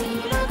ya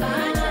taimaka.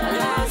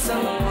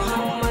 Alhassan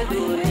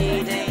Muhammadu ni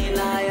dai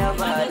na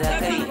yaba da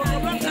kai,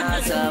 na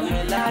samu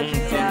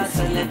lafiya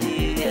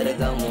sanadiyar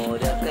gamo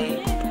da kai,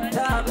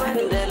 ta ban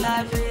da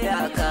lafiya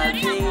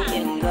kafin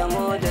in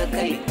gamo da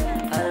kai,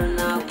 har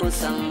na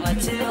kusan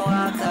macewa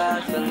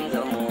kafin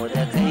gamo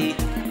da kai.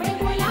 Mai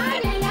kula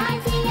da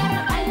lafiyar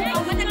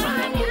al'umma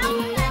da ke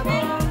yabo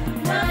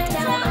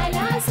Malam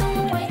Alhassan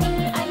wani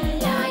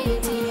Allah ya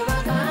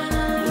taimaka.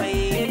 Mai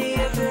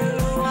yayyafin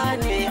ruwa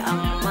ne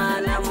amma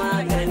na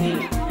magani,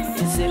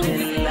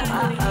 bismillah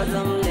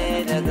azam ne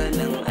da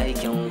ganin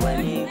aikin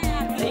gwani,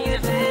 ya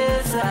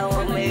fesa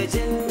wa mai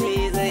jinni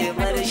zai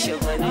bar shi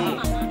gwani,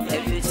 ya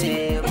fice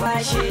ba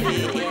shi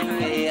in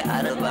yi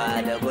arba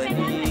da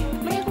gwani.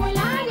 Mai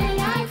kula da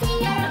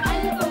lafiyar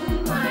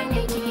al'umma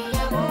da ke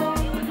yabo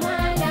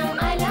Malam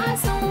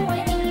Alhassan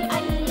wani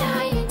Allah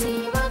ya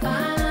taimaka.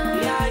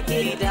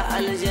 Yaƙi da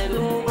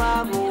aljanu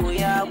babu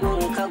ya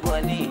gunka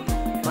gwani,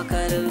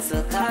 makarinsu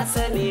ka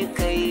sani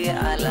kai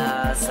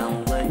alasan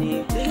gwani,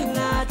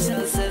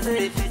 nacinsa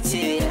zai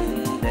fice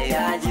yanda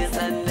ya ji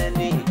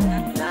tsanani,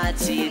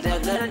 naci da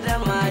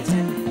gardama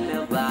jinni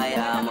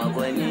baya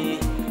magwani.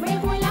 Mai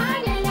kula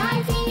da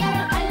lafiyar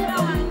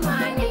al'umma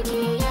da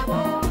ke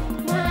yabo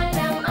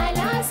Malam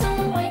Alhassan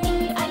wani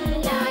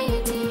Allah ya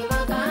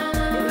taimaka.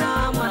 Ina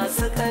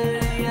masu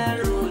karyar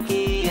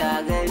roƙi ya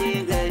gari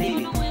gari,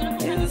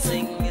 in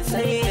sun yi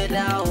sai ya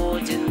dawo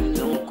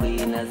jindin ku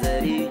yi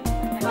nazari,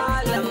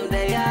 malam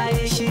da ya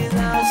yi shi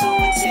za su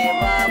wuce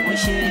babu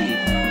shiri,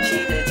 shi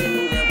da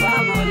jinda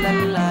babu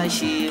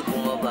lallashi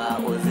kuma ba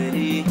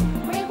uzuri.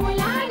 Mai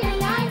kula da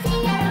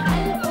lafiyar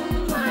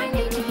al'umma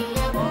da ke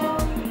yabo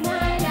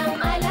Malam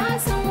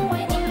Alhassan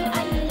wani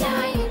Allah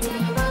ya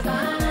taimaka.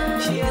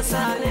 Shi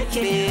yasa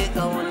nake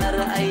ƙaunar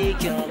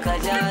aikin ka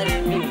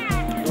jarumi,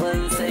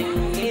 ruwan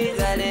sanyi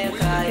gare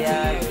ka ya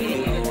fi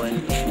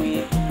wani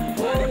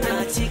na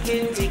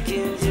cikin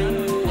jikin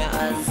jinni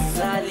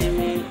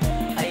azzalimi,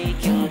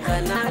 aikin ka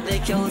na da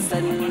kyau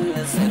sannan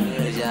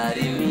sanar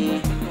jarumi.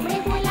 Mai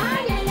kula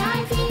da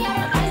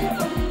lafiyar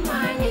al'umma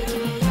da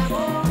ke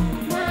yabo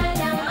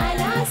Malam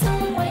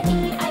Alhassan wani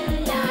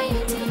Allah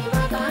ya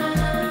taimaka.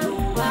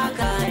 Duba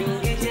ka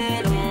hangi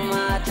jerin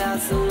mata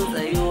sun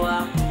tsayuwa,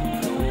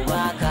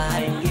 duba ka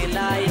hangi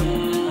layin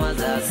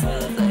maza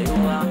sun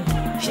tsayuwa,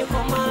 shi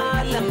kuma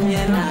malam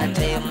yana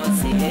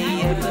taimasi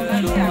yayyabin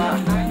ruwa,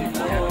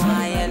 kowa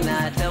yana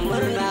ta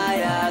murna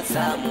ya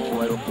samu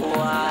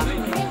warkowa.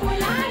 Mai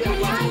kula da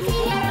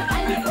lafiyar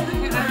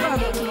al'umma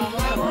da ke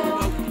yabo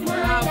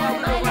Malam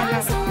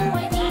Alhassan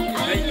wani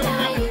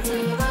Allah ya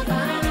taimaka.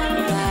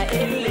 Ga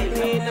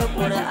ilimi na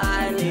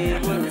Qur'ani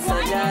gunsa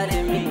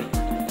jarumi,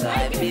 ga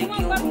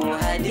fikihu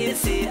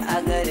hadisi a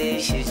gare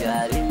shi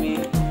jarumi,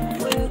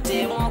 kun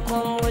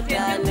taimakon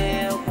mutane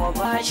ko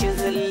ba shi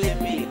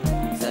zulumi,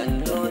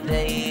 sando da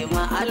yi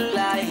ma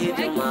Allah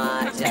hidima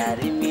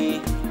jarumi.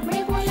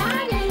 Mai kula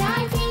da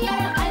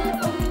lafiyar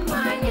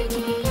al'umma da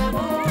ke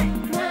yabo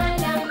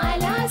Malam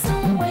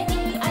Alhassan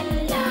wani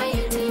Allah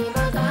ya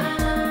taimaka.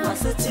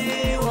 Masu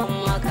ciwon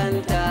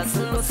makanta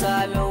sun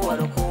sami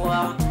warkuwa,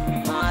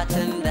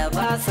 matan da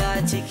ba sa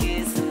ciki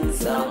sun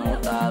samu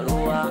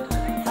karuwa,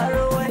 har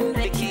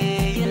wanda ke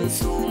yin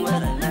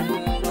sumar nan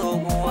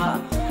doguwa,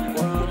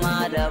 kurma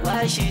da ba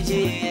shi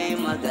je ya yi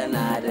magana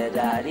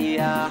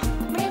dariya.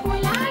 Mai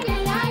kula da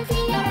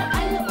lafiyar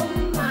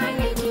al'umma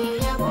nake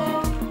yabo,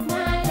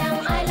 Malam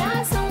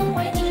Alhassan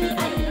wani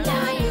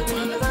Allah ya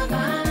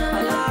taimaka.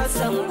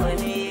 Alhassan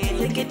wani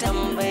likitan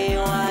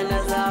baiwa na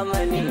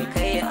zamani,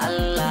 kai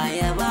Allah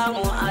ya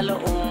bamu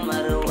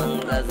al'ummar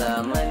wanga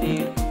zamani.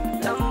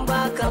 Dan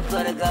baka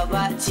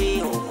fargaba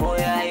ciwo ko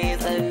yayi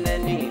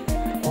tsanani,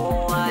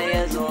 kowa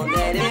ya zo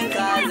gare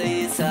ka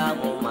zai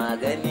samu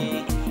magani.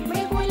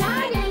 Mai kula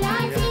da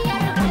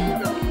lafiyar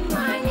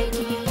al'umma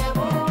nake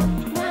yabo,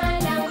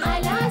 Malam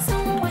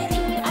Alhassan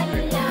wani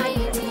Allah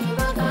ya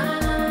taimaka.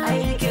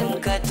 Aikin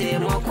ka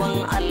taimakon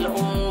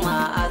al'umma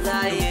a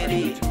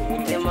zahiri,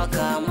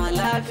 taimaka ma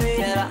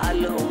lafiyar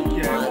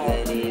al'umma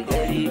gari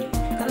gari.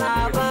 Kana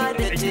ba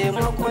da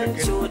taimakon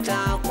cuta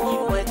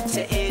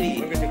kowace iri,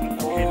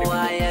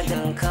 kowa ya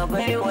ganka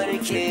bai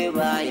warke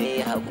ba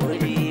yayi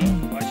haƙuri.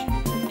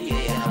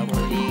 Yayi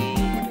haƙuri,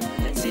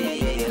 na ce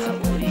yayi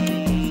haƙuri,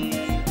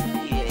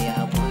 yayi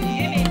haƙuri.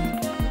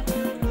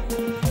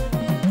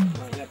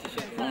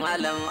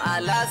 Malam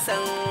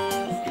Alhassan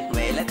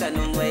mai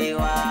lakanin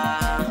baiwa.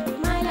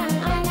 Malam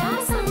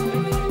Alhassan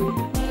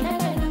mai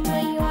lakanin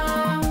baiwa.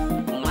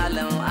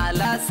 Malam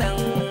Alhassan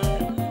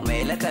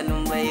mai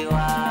lakanin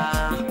baiwa.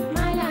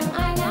 Malam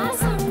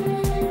Alhassan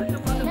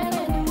mai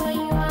lakanin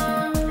baiwa.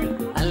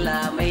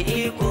 Allah mai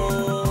iko,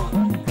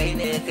 kai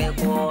ne kai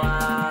kowa,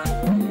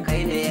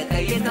 kai ne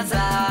kai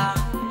kasa,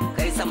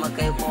 kai sama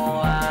kai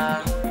kowa,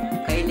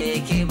 kai ne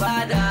ke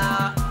bada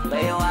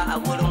baiwa a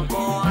gurin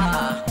kowa.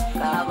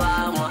 Ka ba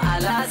mu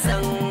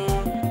Alhassan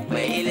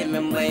mai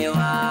ilimin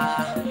baiwa.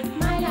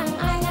 Malam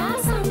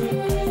Alhassan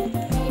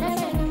mai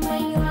lakanin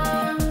baiwa.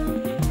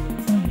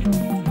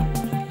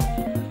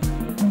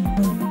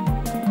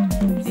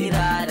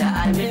 Tsira da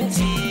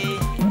aminci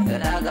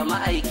ga ga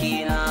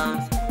ma'aikina,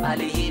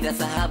 alihi da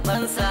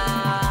sahabansa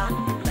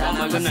da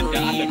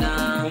masoyina.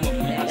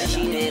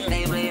 Shi ne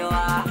kai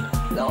baiwa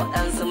ga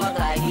waɗansu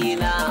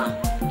makahina,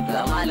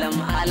 ga Malam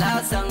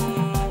Alhassan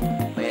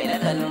mai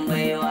lakanin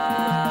baiwa.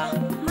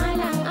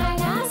 Malam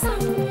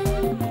Alhassan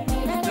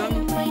mai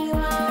lakanin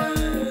baiwa.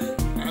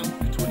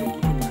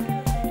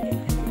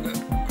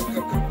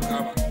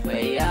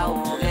 Mai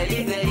yawo gari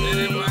gari,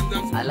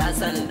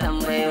 Alhassan dan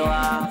baiwa,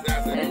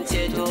 dan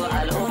ceto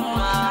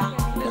al'umma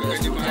daga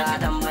cuta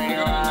dan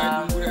baiwa.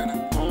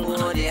 Mun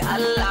gode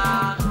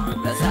Allah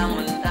da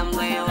samun dan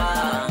baiwa,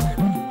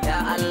 ya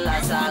Allah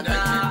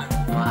saka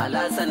ma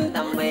Alhassan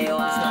dan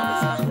baiwa.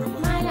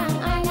 Malam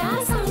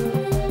Alhassan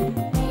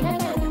mai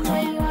lakanin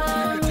baiwa.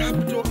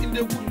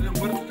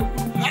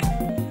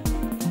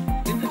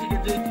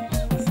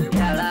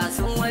 Yara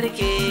sun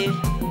warke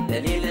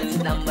dalilin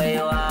dan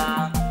baiwa,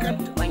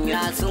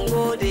 manya sun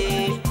gode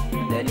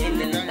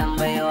dalilin dan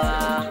baiwa,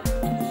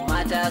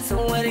 mata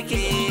sun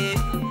warke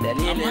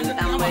dalilin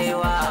dan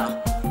baiwa,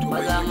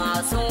 maza ma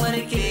sun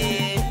warke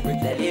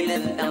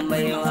dalilin dan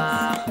baiwa.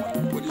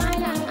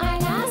 Malam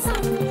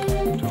Alhassan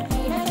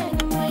mai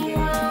lakanin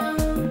baiwa.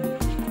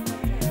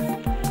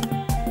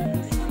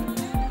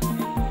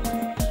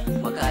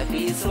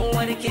 Makafi sun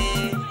warke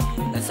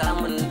da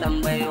samun dan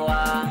baiwa,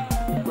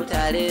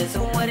 kutare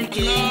sun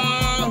warke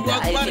da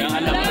aikin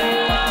dan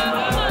baiwa,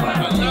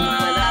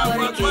 na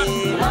warke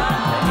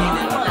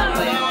dalilin dan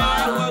baiwa.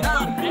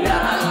 Ya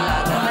Allah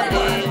ka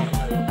hade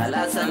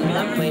Alhassan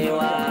dan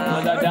baiwa.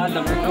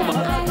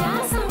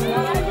 Alhassan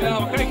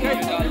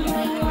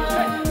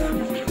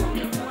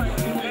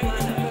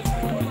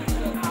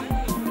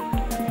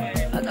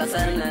A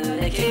ƙasar nan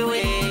da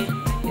kewaye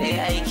da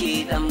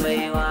aiki dan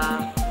baiwa,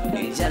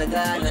 Nijar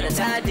Ghana da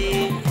Chadi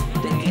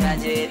da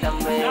gidaje dan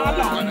baiwa,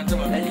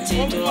 dan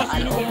ceto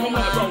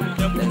al'umma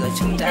daga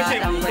cuta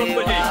dan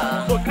baiwa. Ya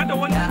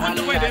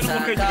Allah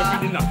saka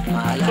ma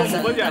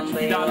Alhassan dan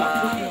baiwa.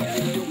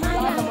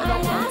 Malam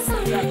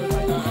Alhassan mai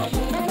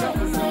lakanin baiwa.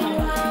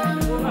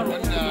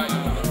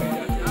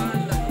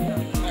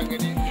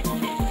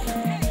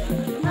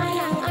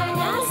 Malam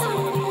Alhassan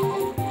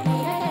mai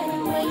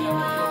lakanin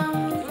baiwa.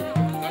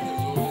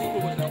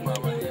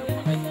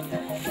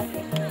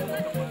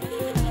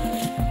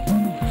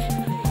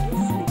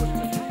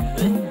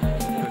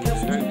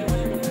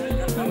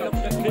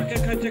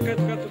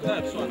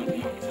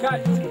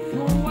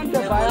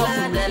 Kula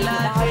da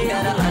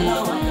lafiyar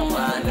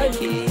al'umma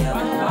nake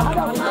yabo,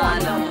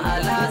 Malam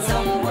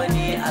Alhassan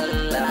wani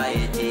Allah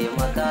ya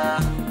taimaka.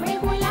 Mai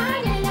kula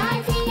da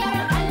lafiyar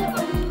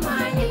al'umma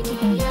nake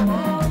yabo,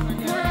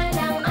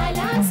 Malam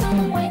Alhassan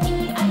wani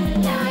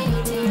Allah ya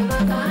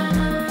taimaka.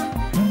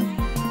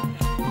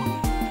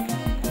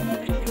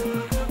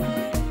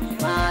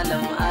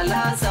 Malam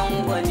Alhassan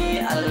wani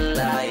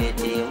Allah ya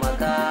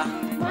taimaka.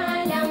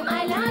 Malam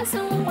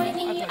Alhassan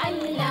wani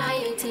Allah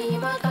ya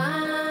taimaka.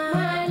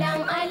 Malam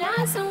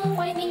Alhassan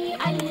wani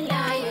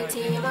Allah ya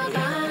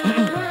taimaka.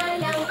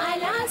 Malam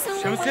Alhassan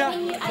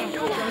wani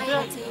Allah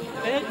ya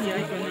taimaka.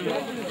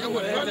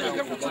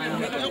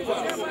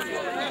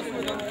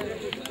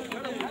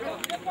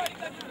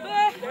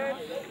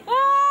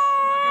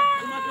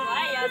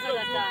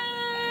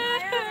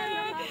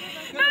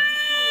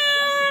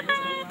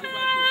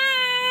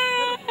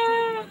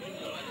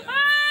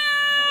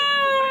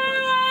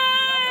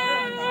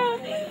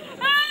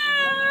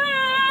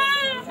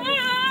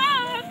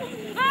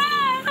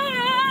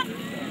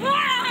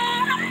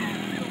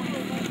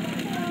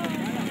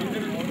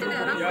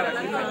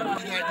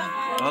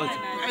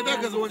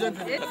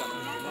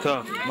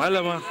 To,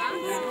 malama,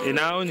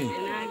 ina wuni?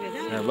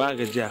 Na ba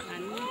gajiya.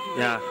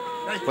 Ya,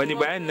 wani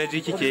bayan na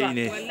ji kike yi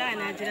ne? Wallahi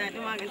na ji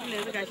daɗin maganin da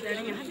yanzu gashi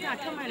yarinya har na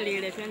ta man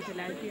lerafen ta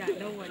lafiya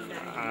don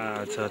wallahi.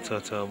 Ah,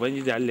 to, ban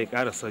ji da Allah ya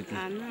ƙara sauki.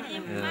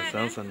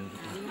 San.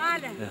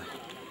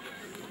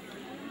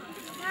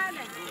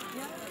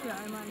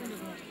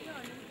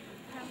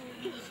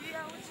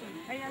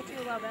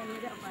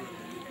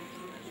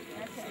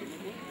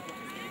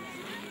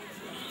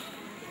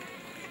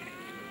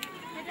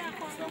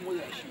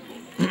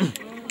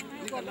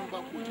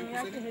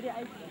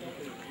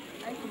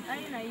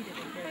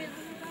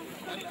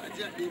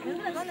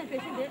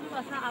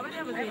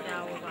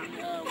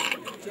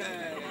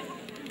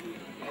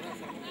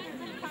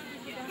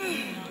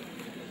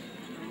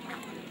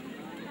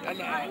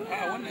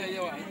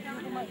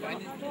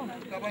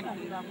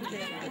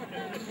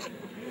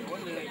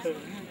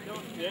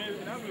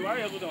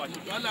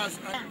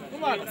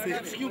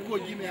 cikin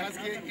kogi mai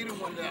haske irin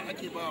wanda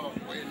ake ba wa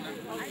wayannan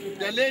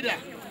da leda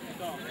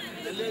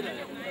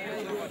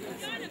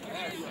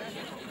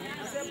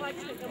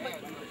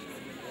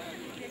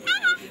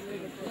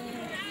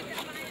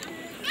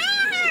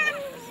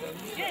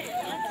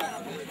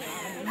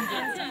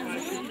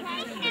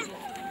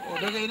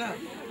daga ina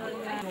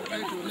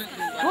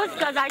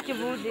Fuska za ki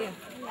bude.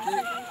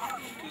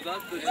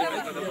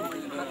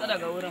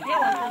 Daga wurin.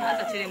 Yawan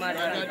ta cire ma da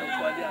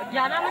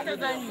yana mata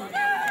zani.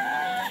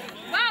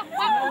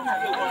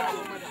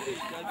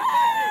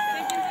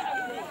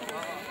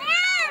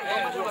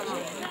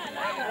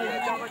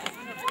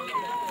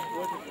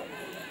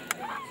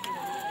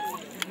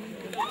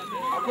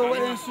 akwai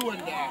waɗansu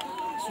wanda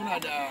suna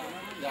da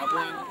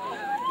damuwan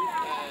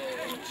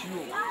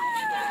ciwo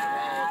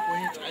ko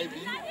HIV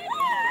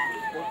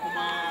ko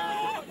kuma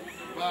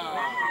ba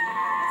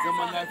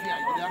zaman lafiya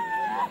a gida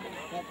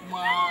ko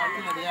kuma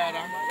tana da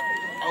yara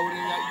aure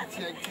ya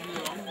yi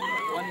cirewa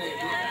wannan ya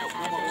dai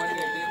koma wannan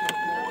ya dai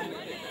koma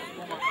wannan ya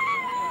koma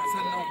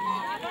sannan kuma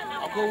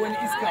akwai wani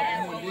iska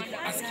kuma wanda yake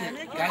aske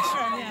gashi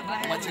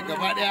mace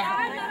gaba daya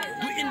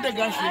duk inda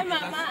gashi yake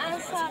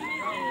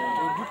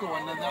to duka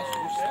wannan za su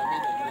same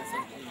da gidan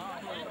sarki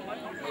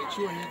mai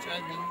ciwon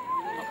HIV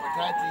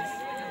hepatitis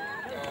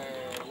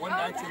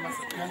wanda ake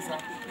masa kansa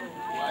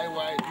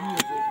waye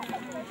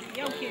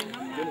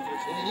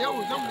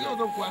yau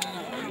zan kwana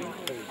nan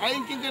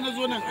ayin kin ga na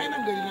zo nan ai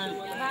nan gari na ne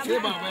sai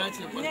baba ya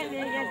ce ba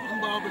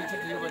in baba bai ce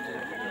ta yi ba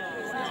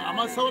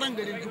amma sauran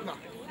garin duka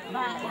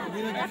ba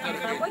ni na da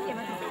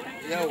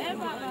yau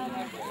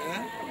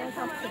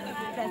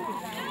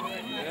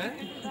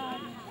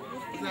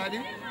zari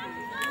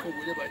ko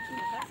guje baki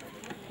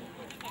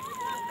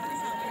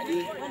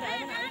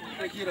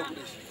ka kira ku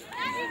da shi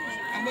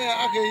amma ya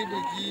aka yi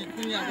baki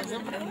kunya ka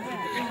san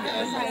inda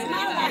Allah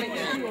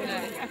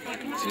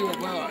ciwo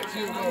ba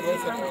ba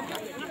sa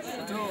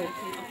to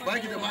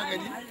baki da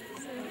magani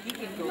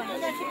to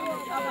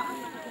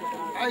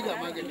ai ga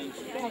magani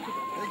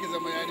sai ki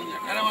zama yarinya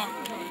karama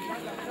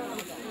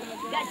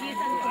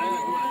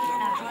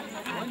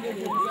wanda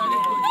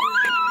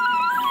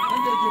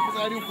yake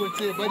fitsari ko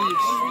ce bari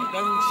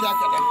dan sha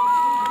kaɗan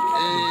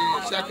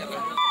sha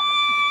kaɗan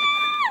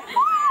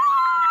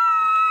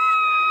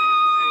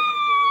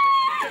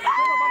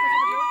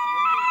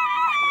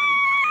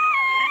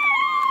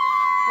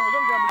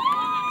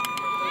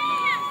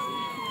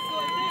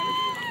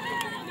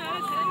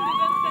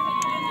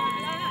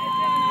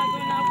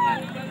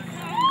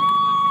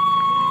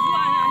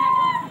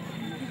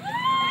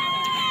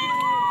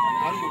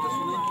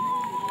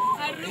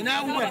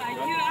ina Umar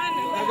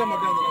na ga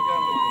magana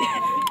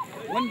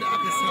wanda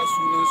aka sa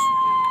sunansu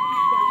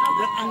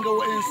idan an ga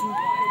wayansu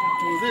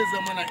to zai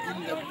zama na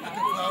inda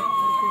aka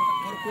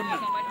farkon nan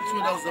su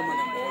da zama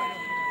nan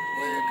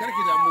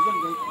karki da mu zan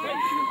gan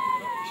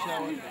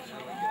shawara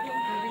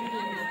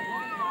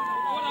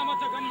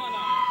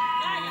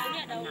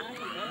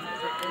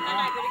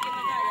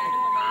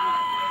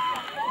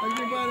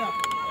Ayi bala.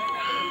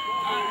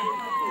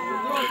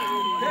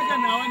 Daga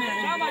nawa ne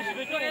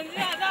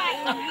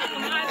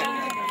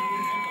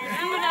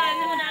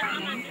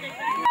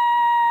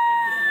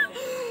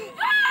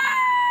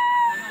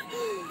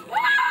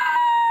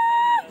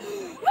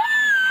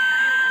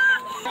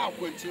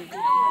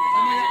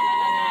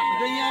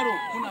idan yaro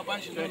kuna ba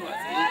shi nono a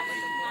tsaye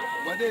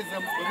ba zai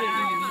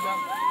ilimi ba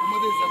kuma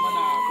zai zama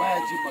na baya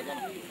jin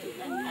magana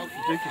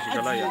ki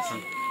shiga layi a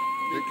can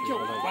kyau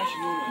ba shi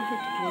nono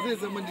to zai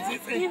zama da zai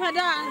tsaye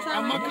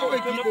amma kawai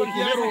ki ɗauki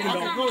yaro da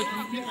kawai ki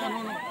bi a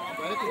nono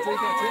ba ya kace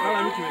ka ce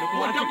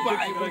ko dabba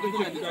ai ko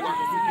kuma da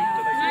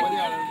wani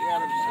yaron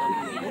su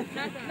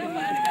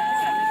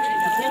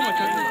ko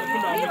mata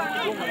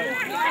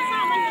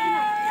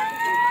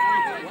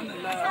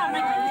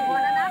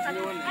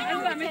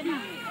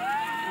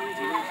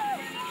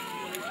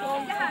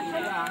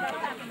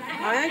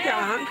a yanke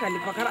a hankali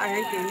bakar a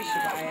yanke mishi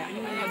baya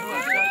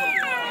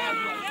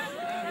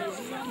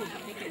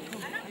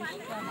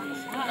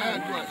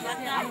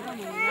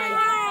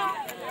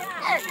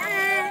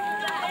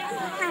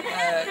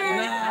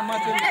ina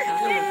matan da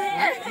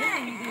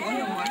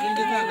wannan matan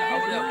da ta da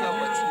aure a kan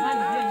mace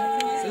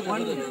sai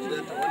wannan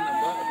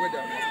ba akwai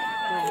damuwa.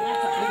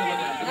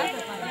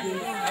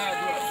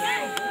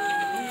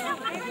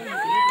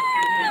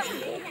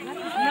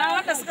 Na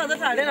wanda suka zo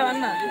tare da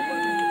wannan.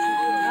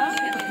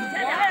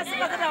 Ya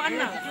suka zo da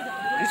wannan.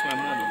 This my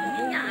mom.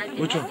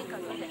 Which one?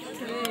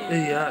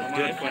 Yeah,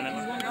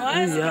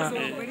 yeah.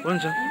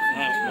 Wancan.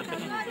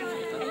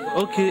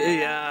 Okay,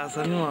 yeah,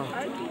 Sanuwa.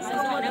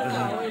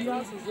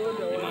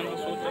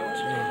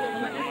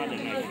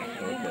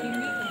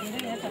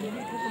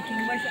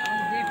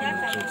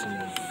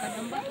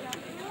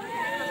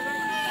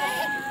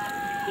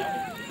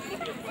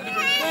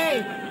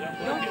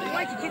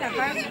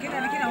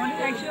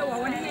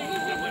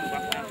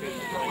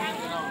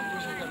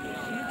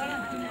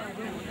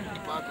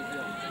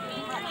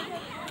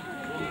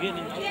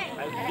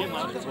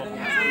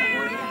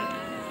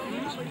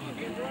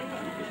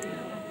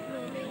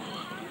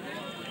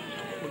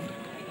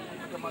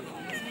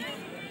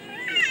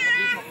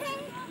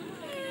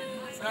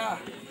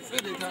 Sai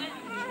da ita.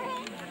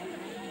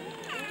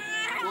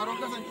 Tsoron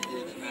kasance ke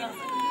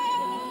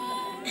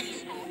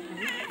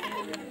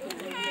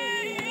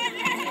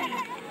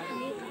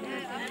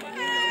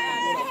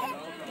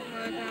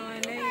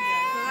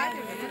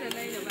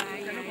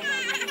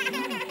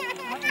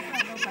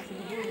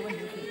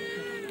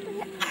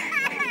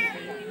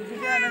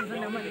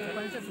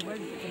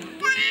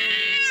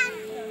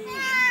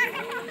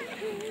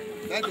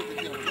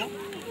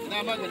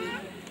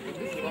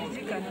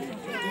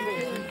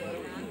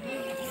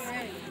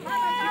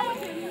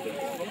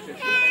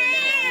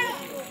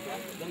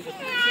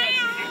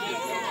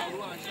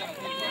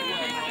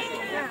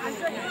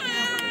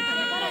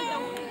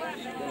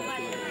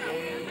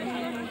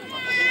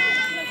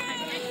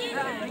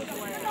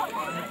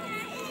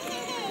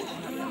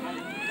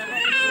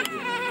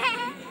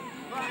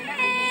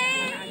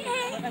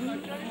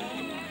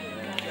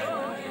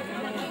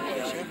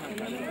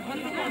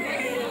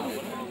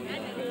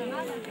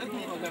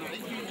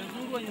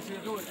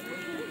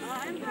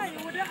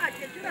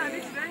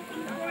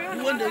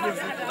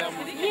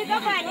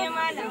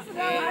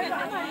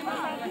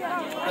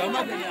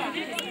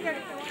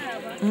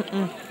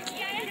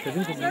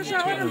da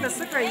shawarar da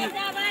suka yi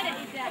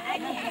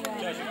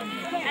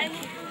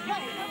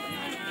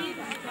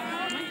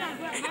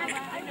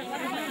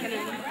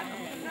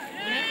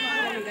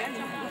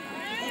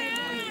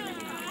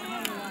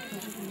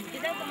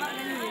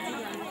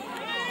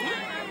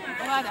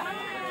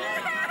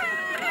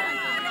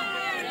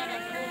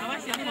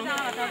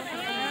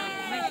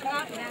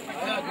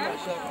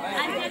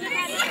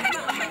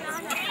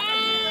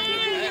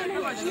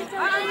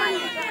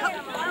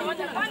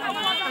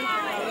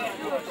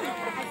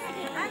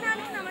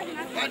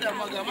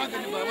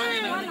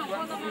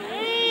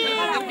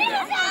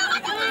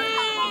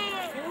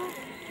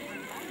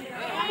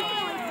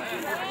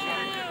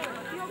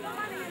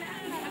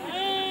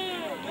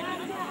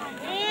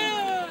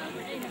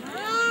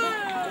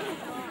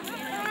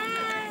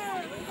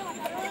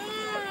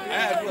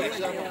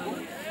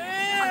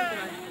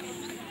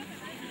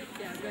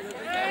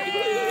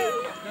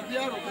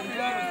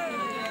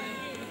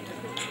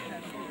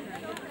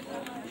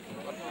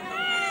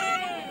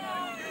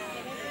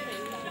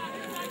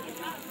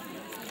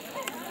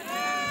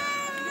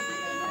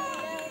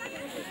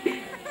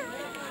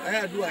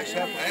addu'a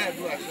shafa, ai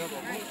addu'a shafa.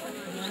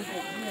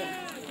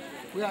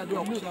 Ku yi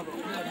addu'a ku shafa,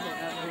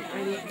 ku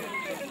yi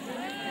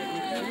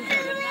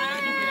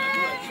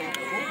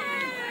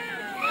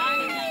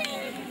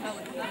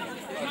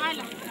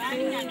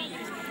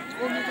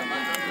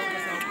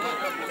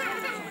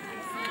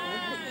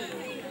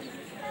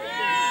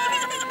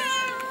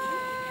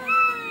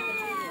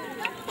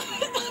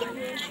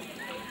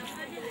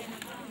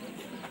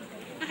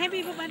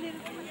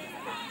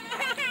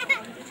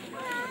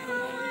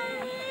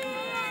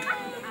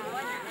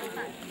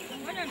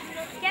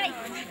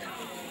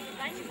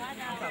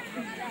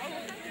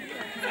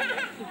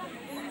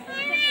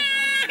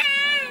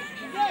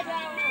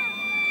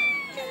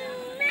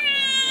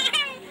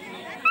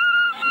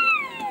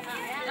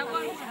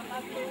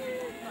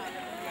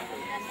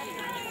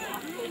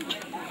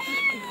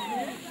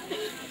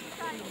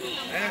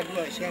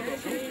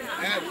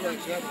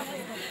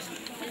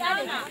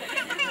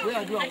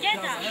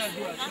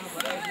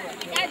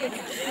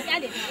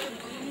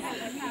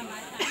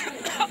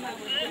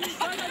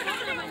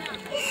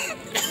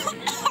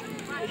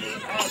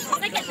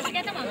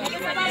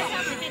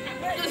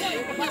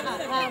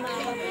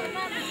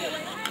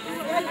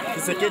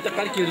sake ta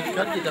karki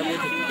ta mai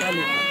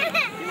kyale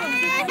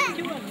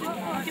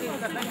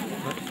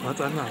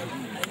matsana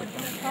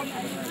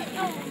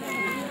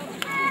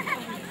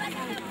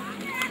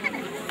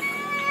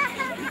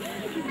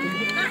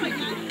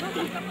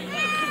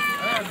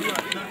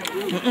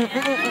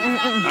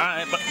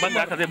banda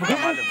haka zai buga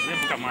malam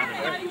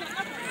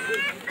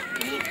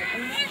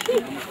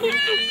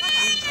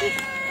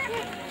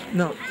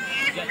no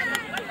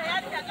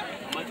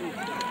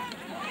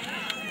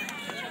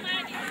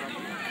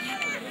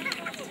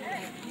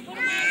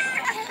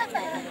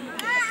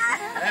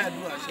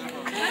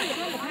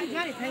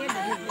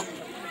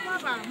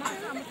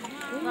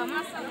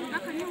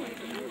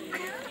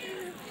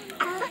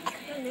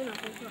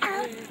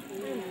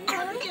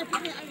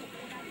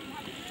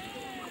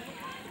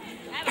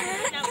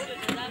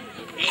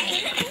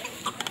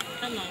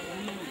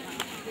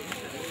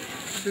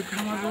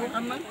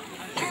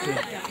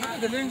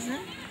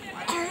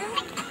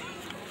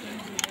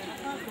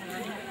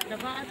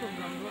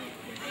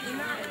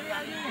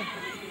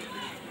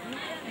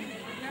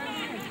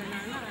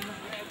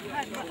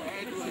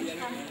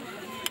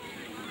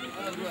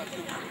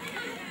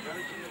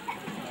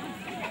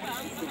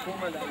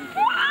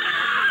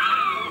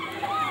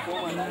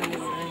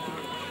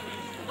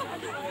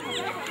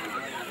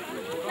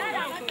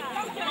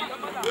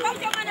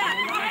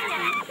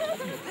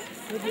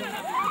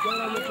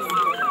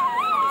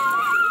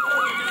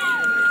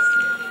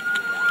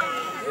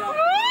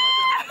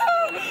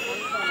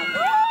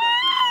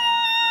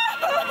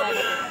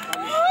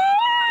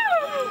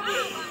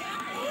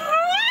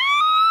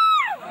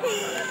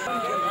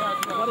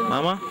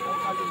Mama?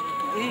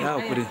 Ya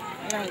hakuri.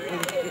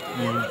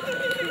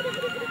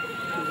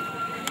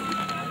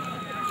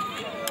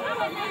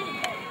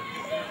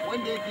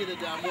 Wanda yake da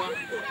damuwa,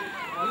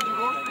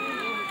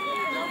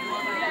 damuwa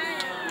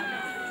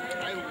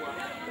haihuwa,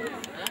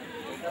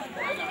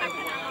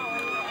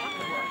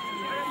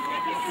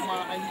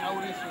 kuma an yi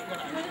aure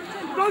shekara.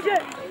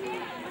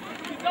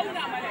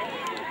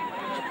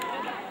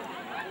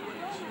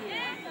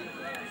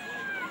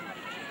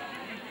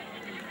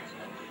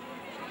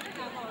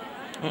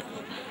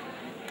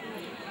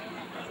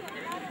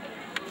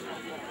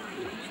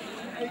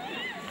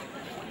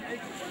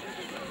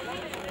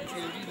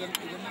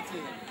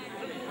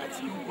 A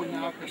cikin kunna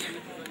haka shi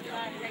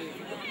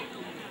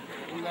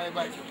kun ga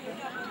ba ki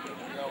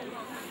yawo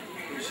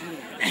to shi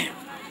ne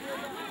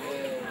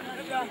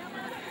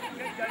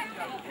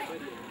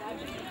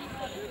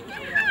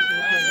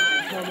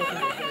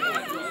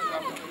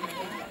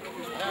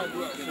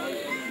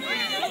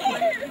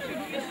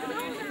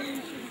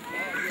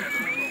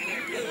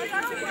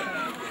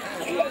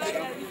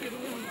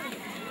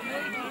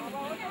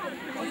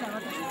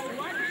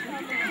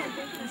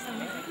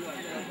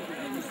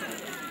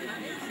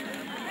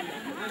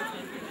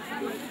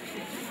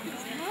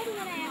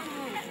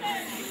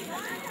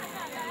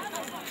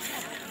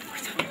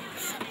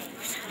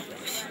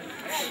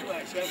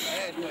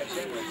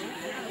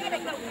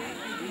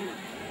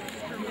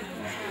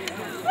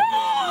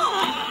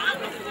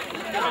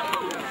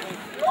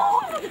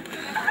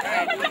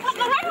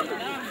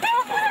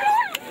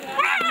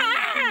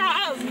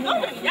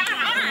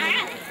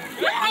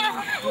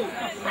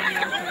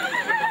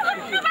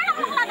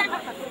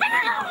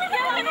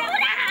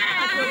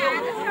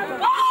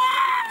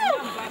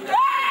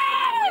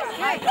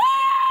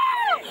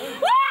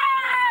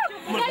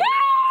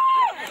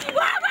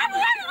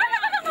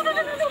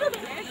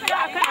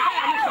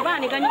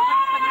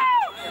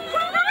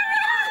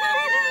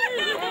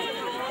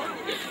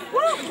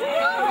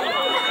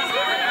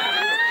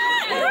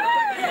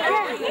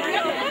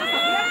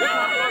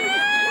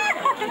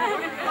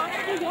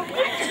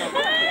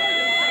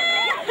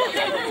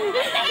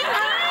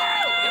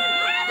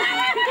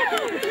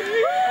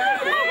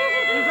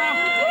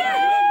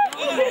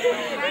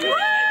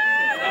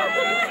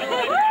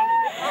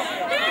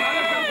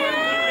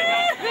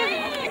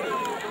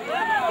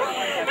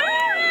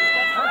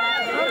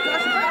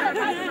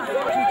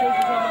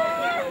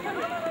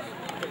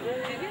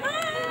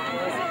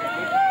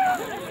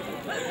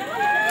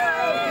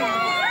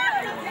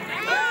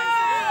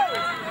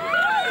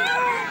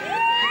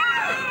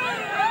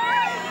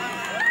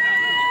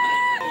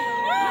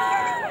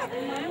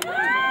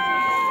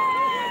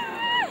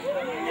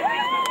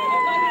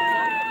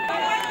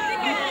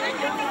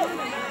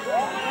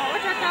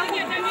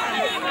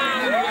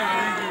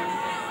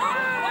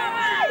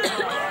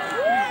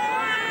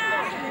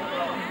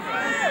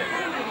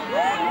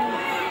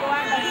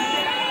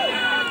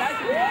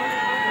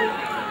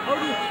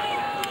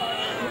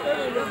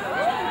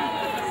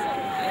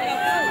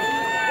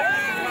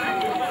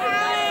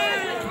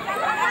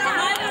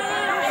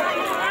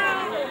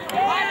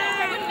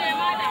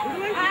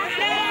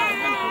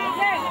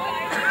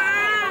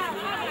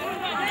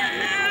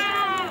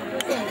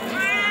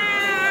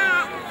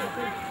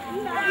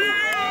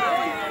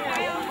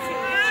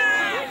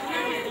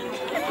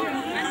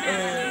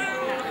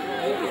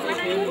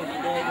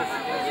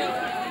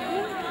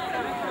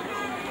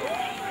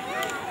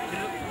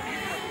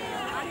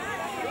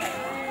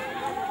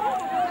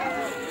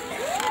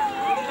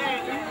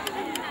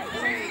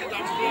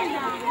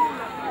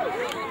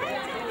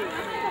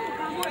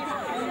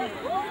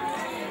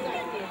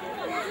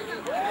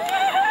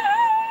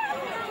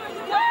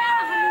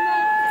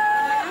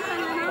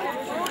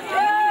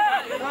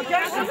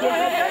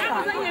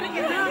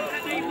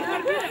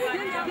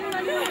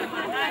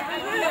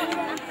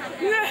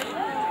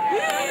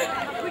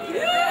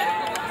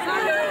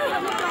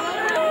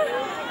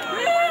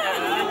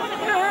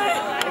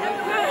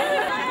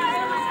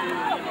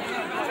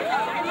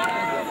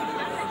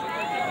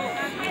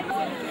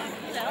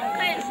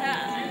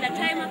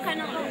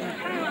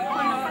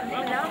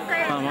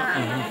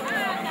Mama.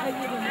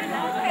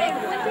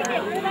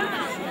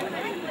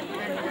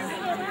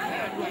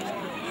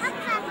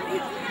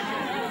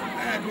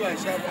 addu'a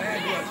shafa ya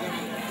addu'a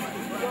shafa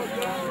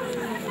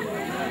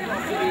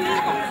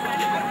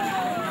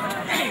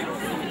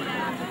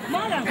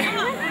Malam,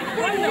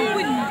 wannan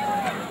kudi.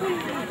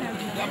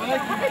 da ba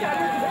ki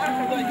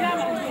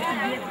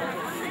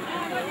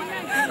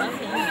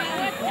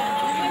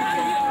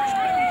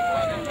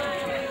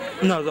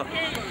ina zuwa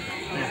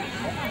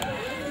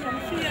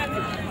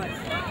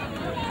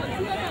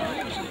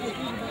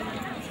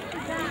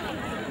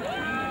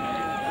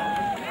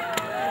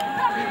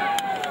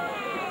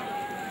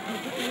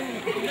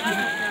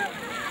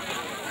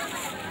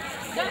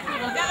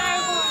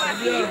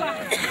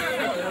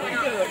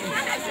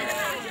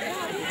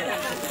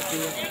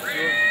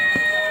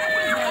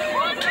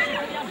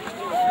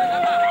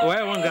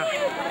waye wanga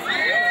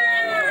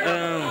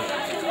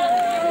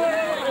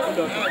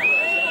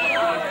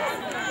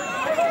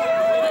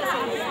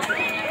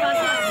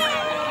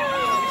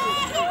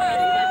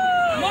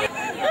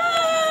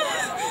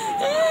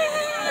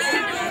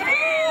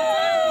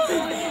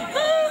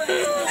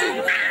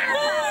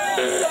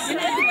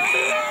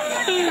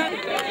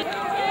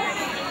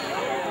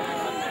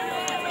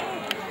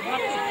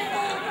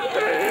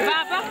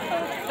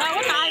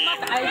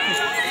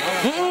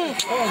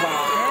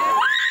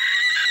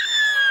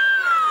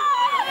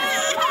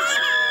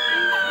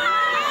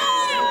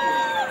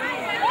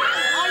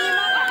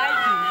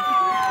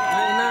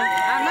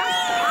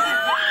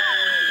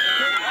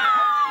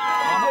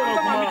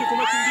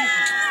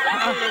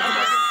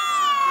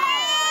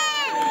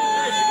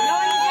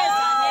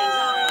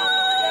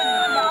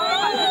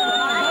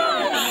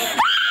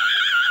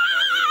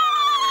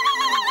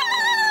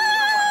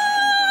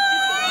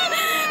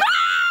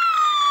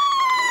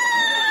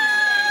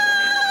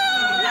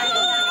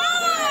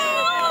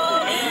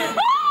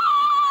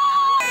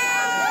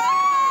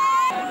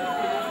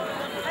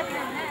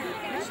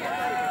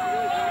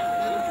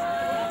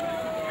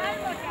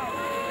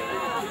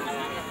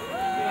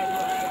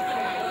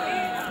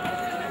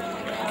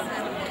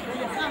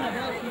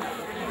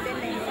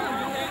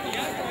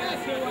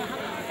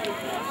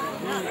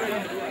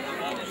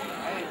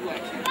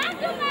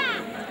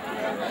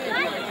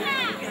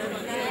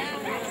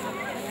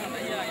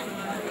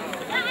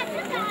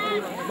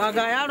ba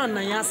ga yaron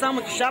nan ya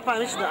samu ki shafa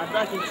mishi da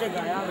addu'a ki ce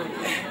ga yaron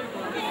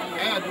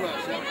ai addu'a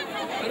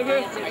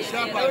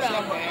shafa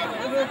shafa ya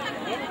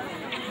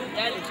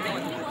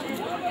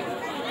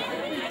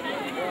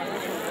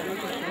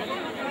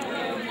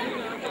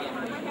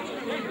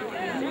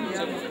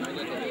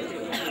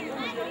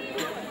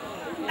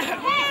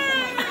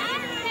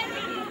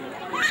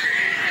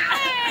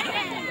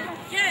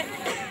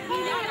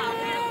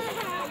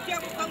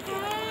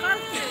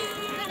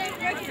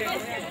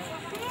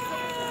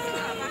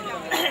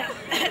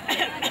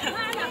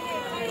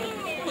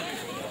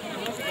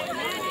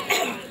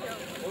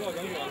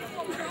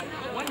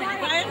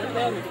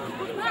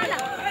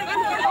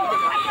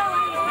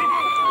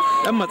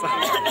dan matsa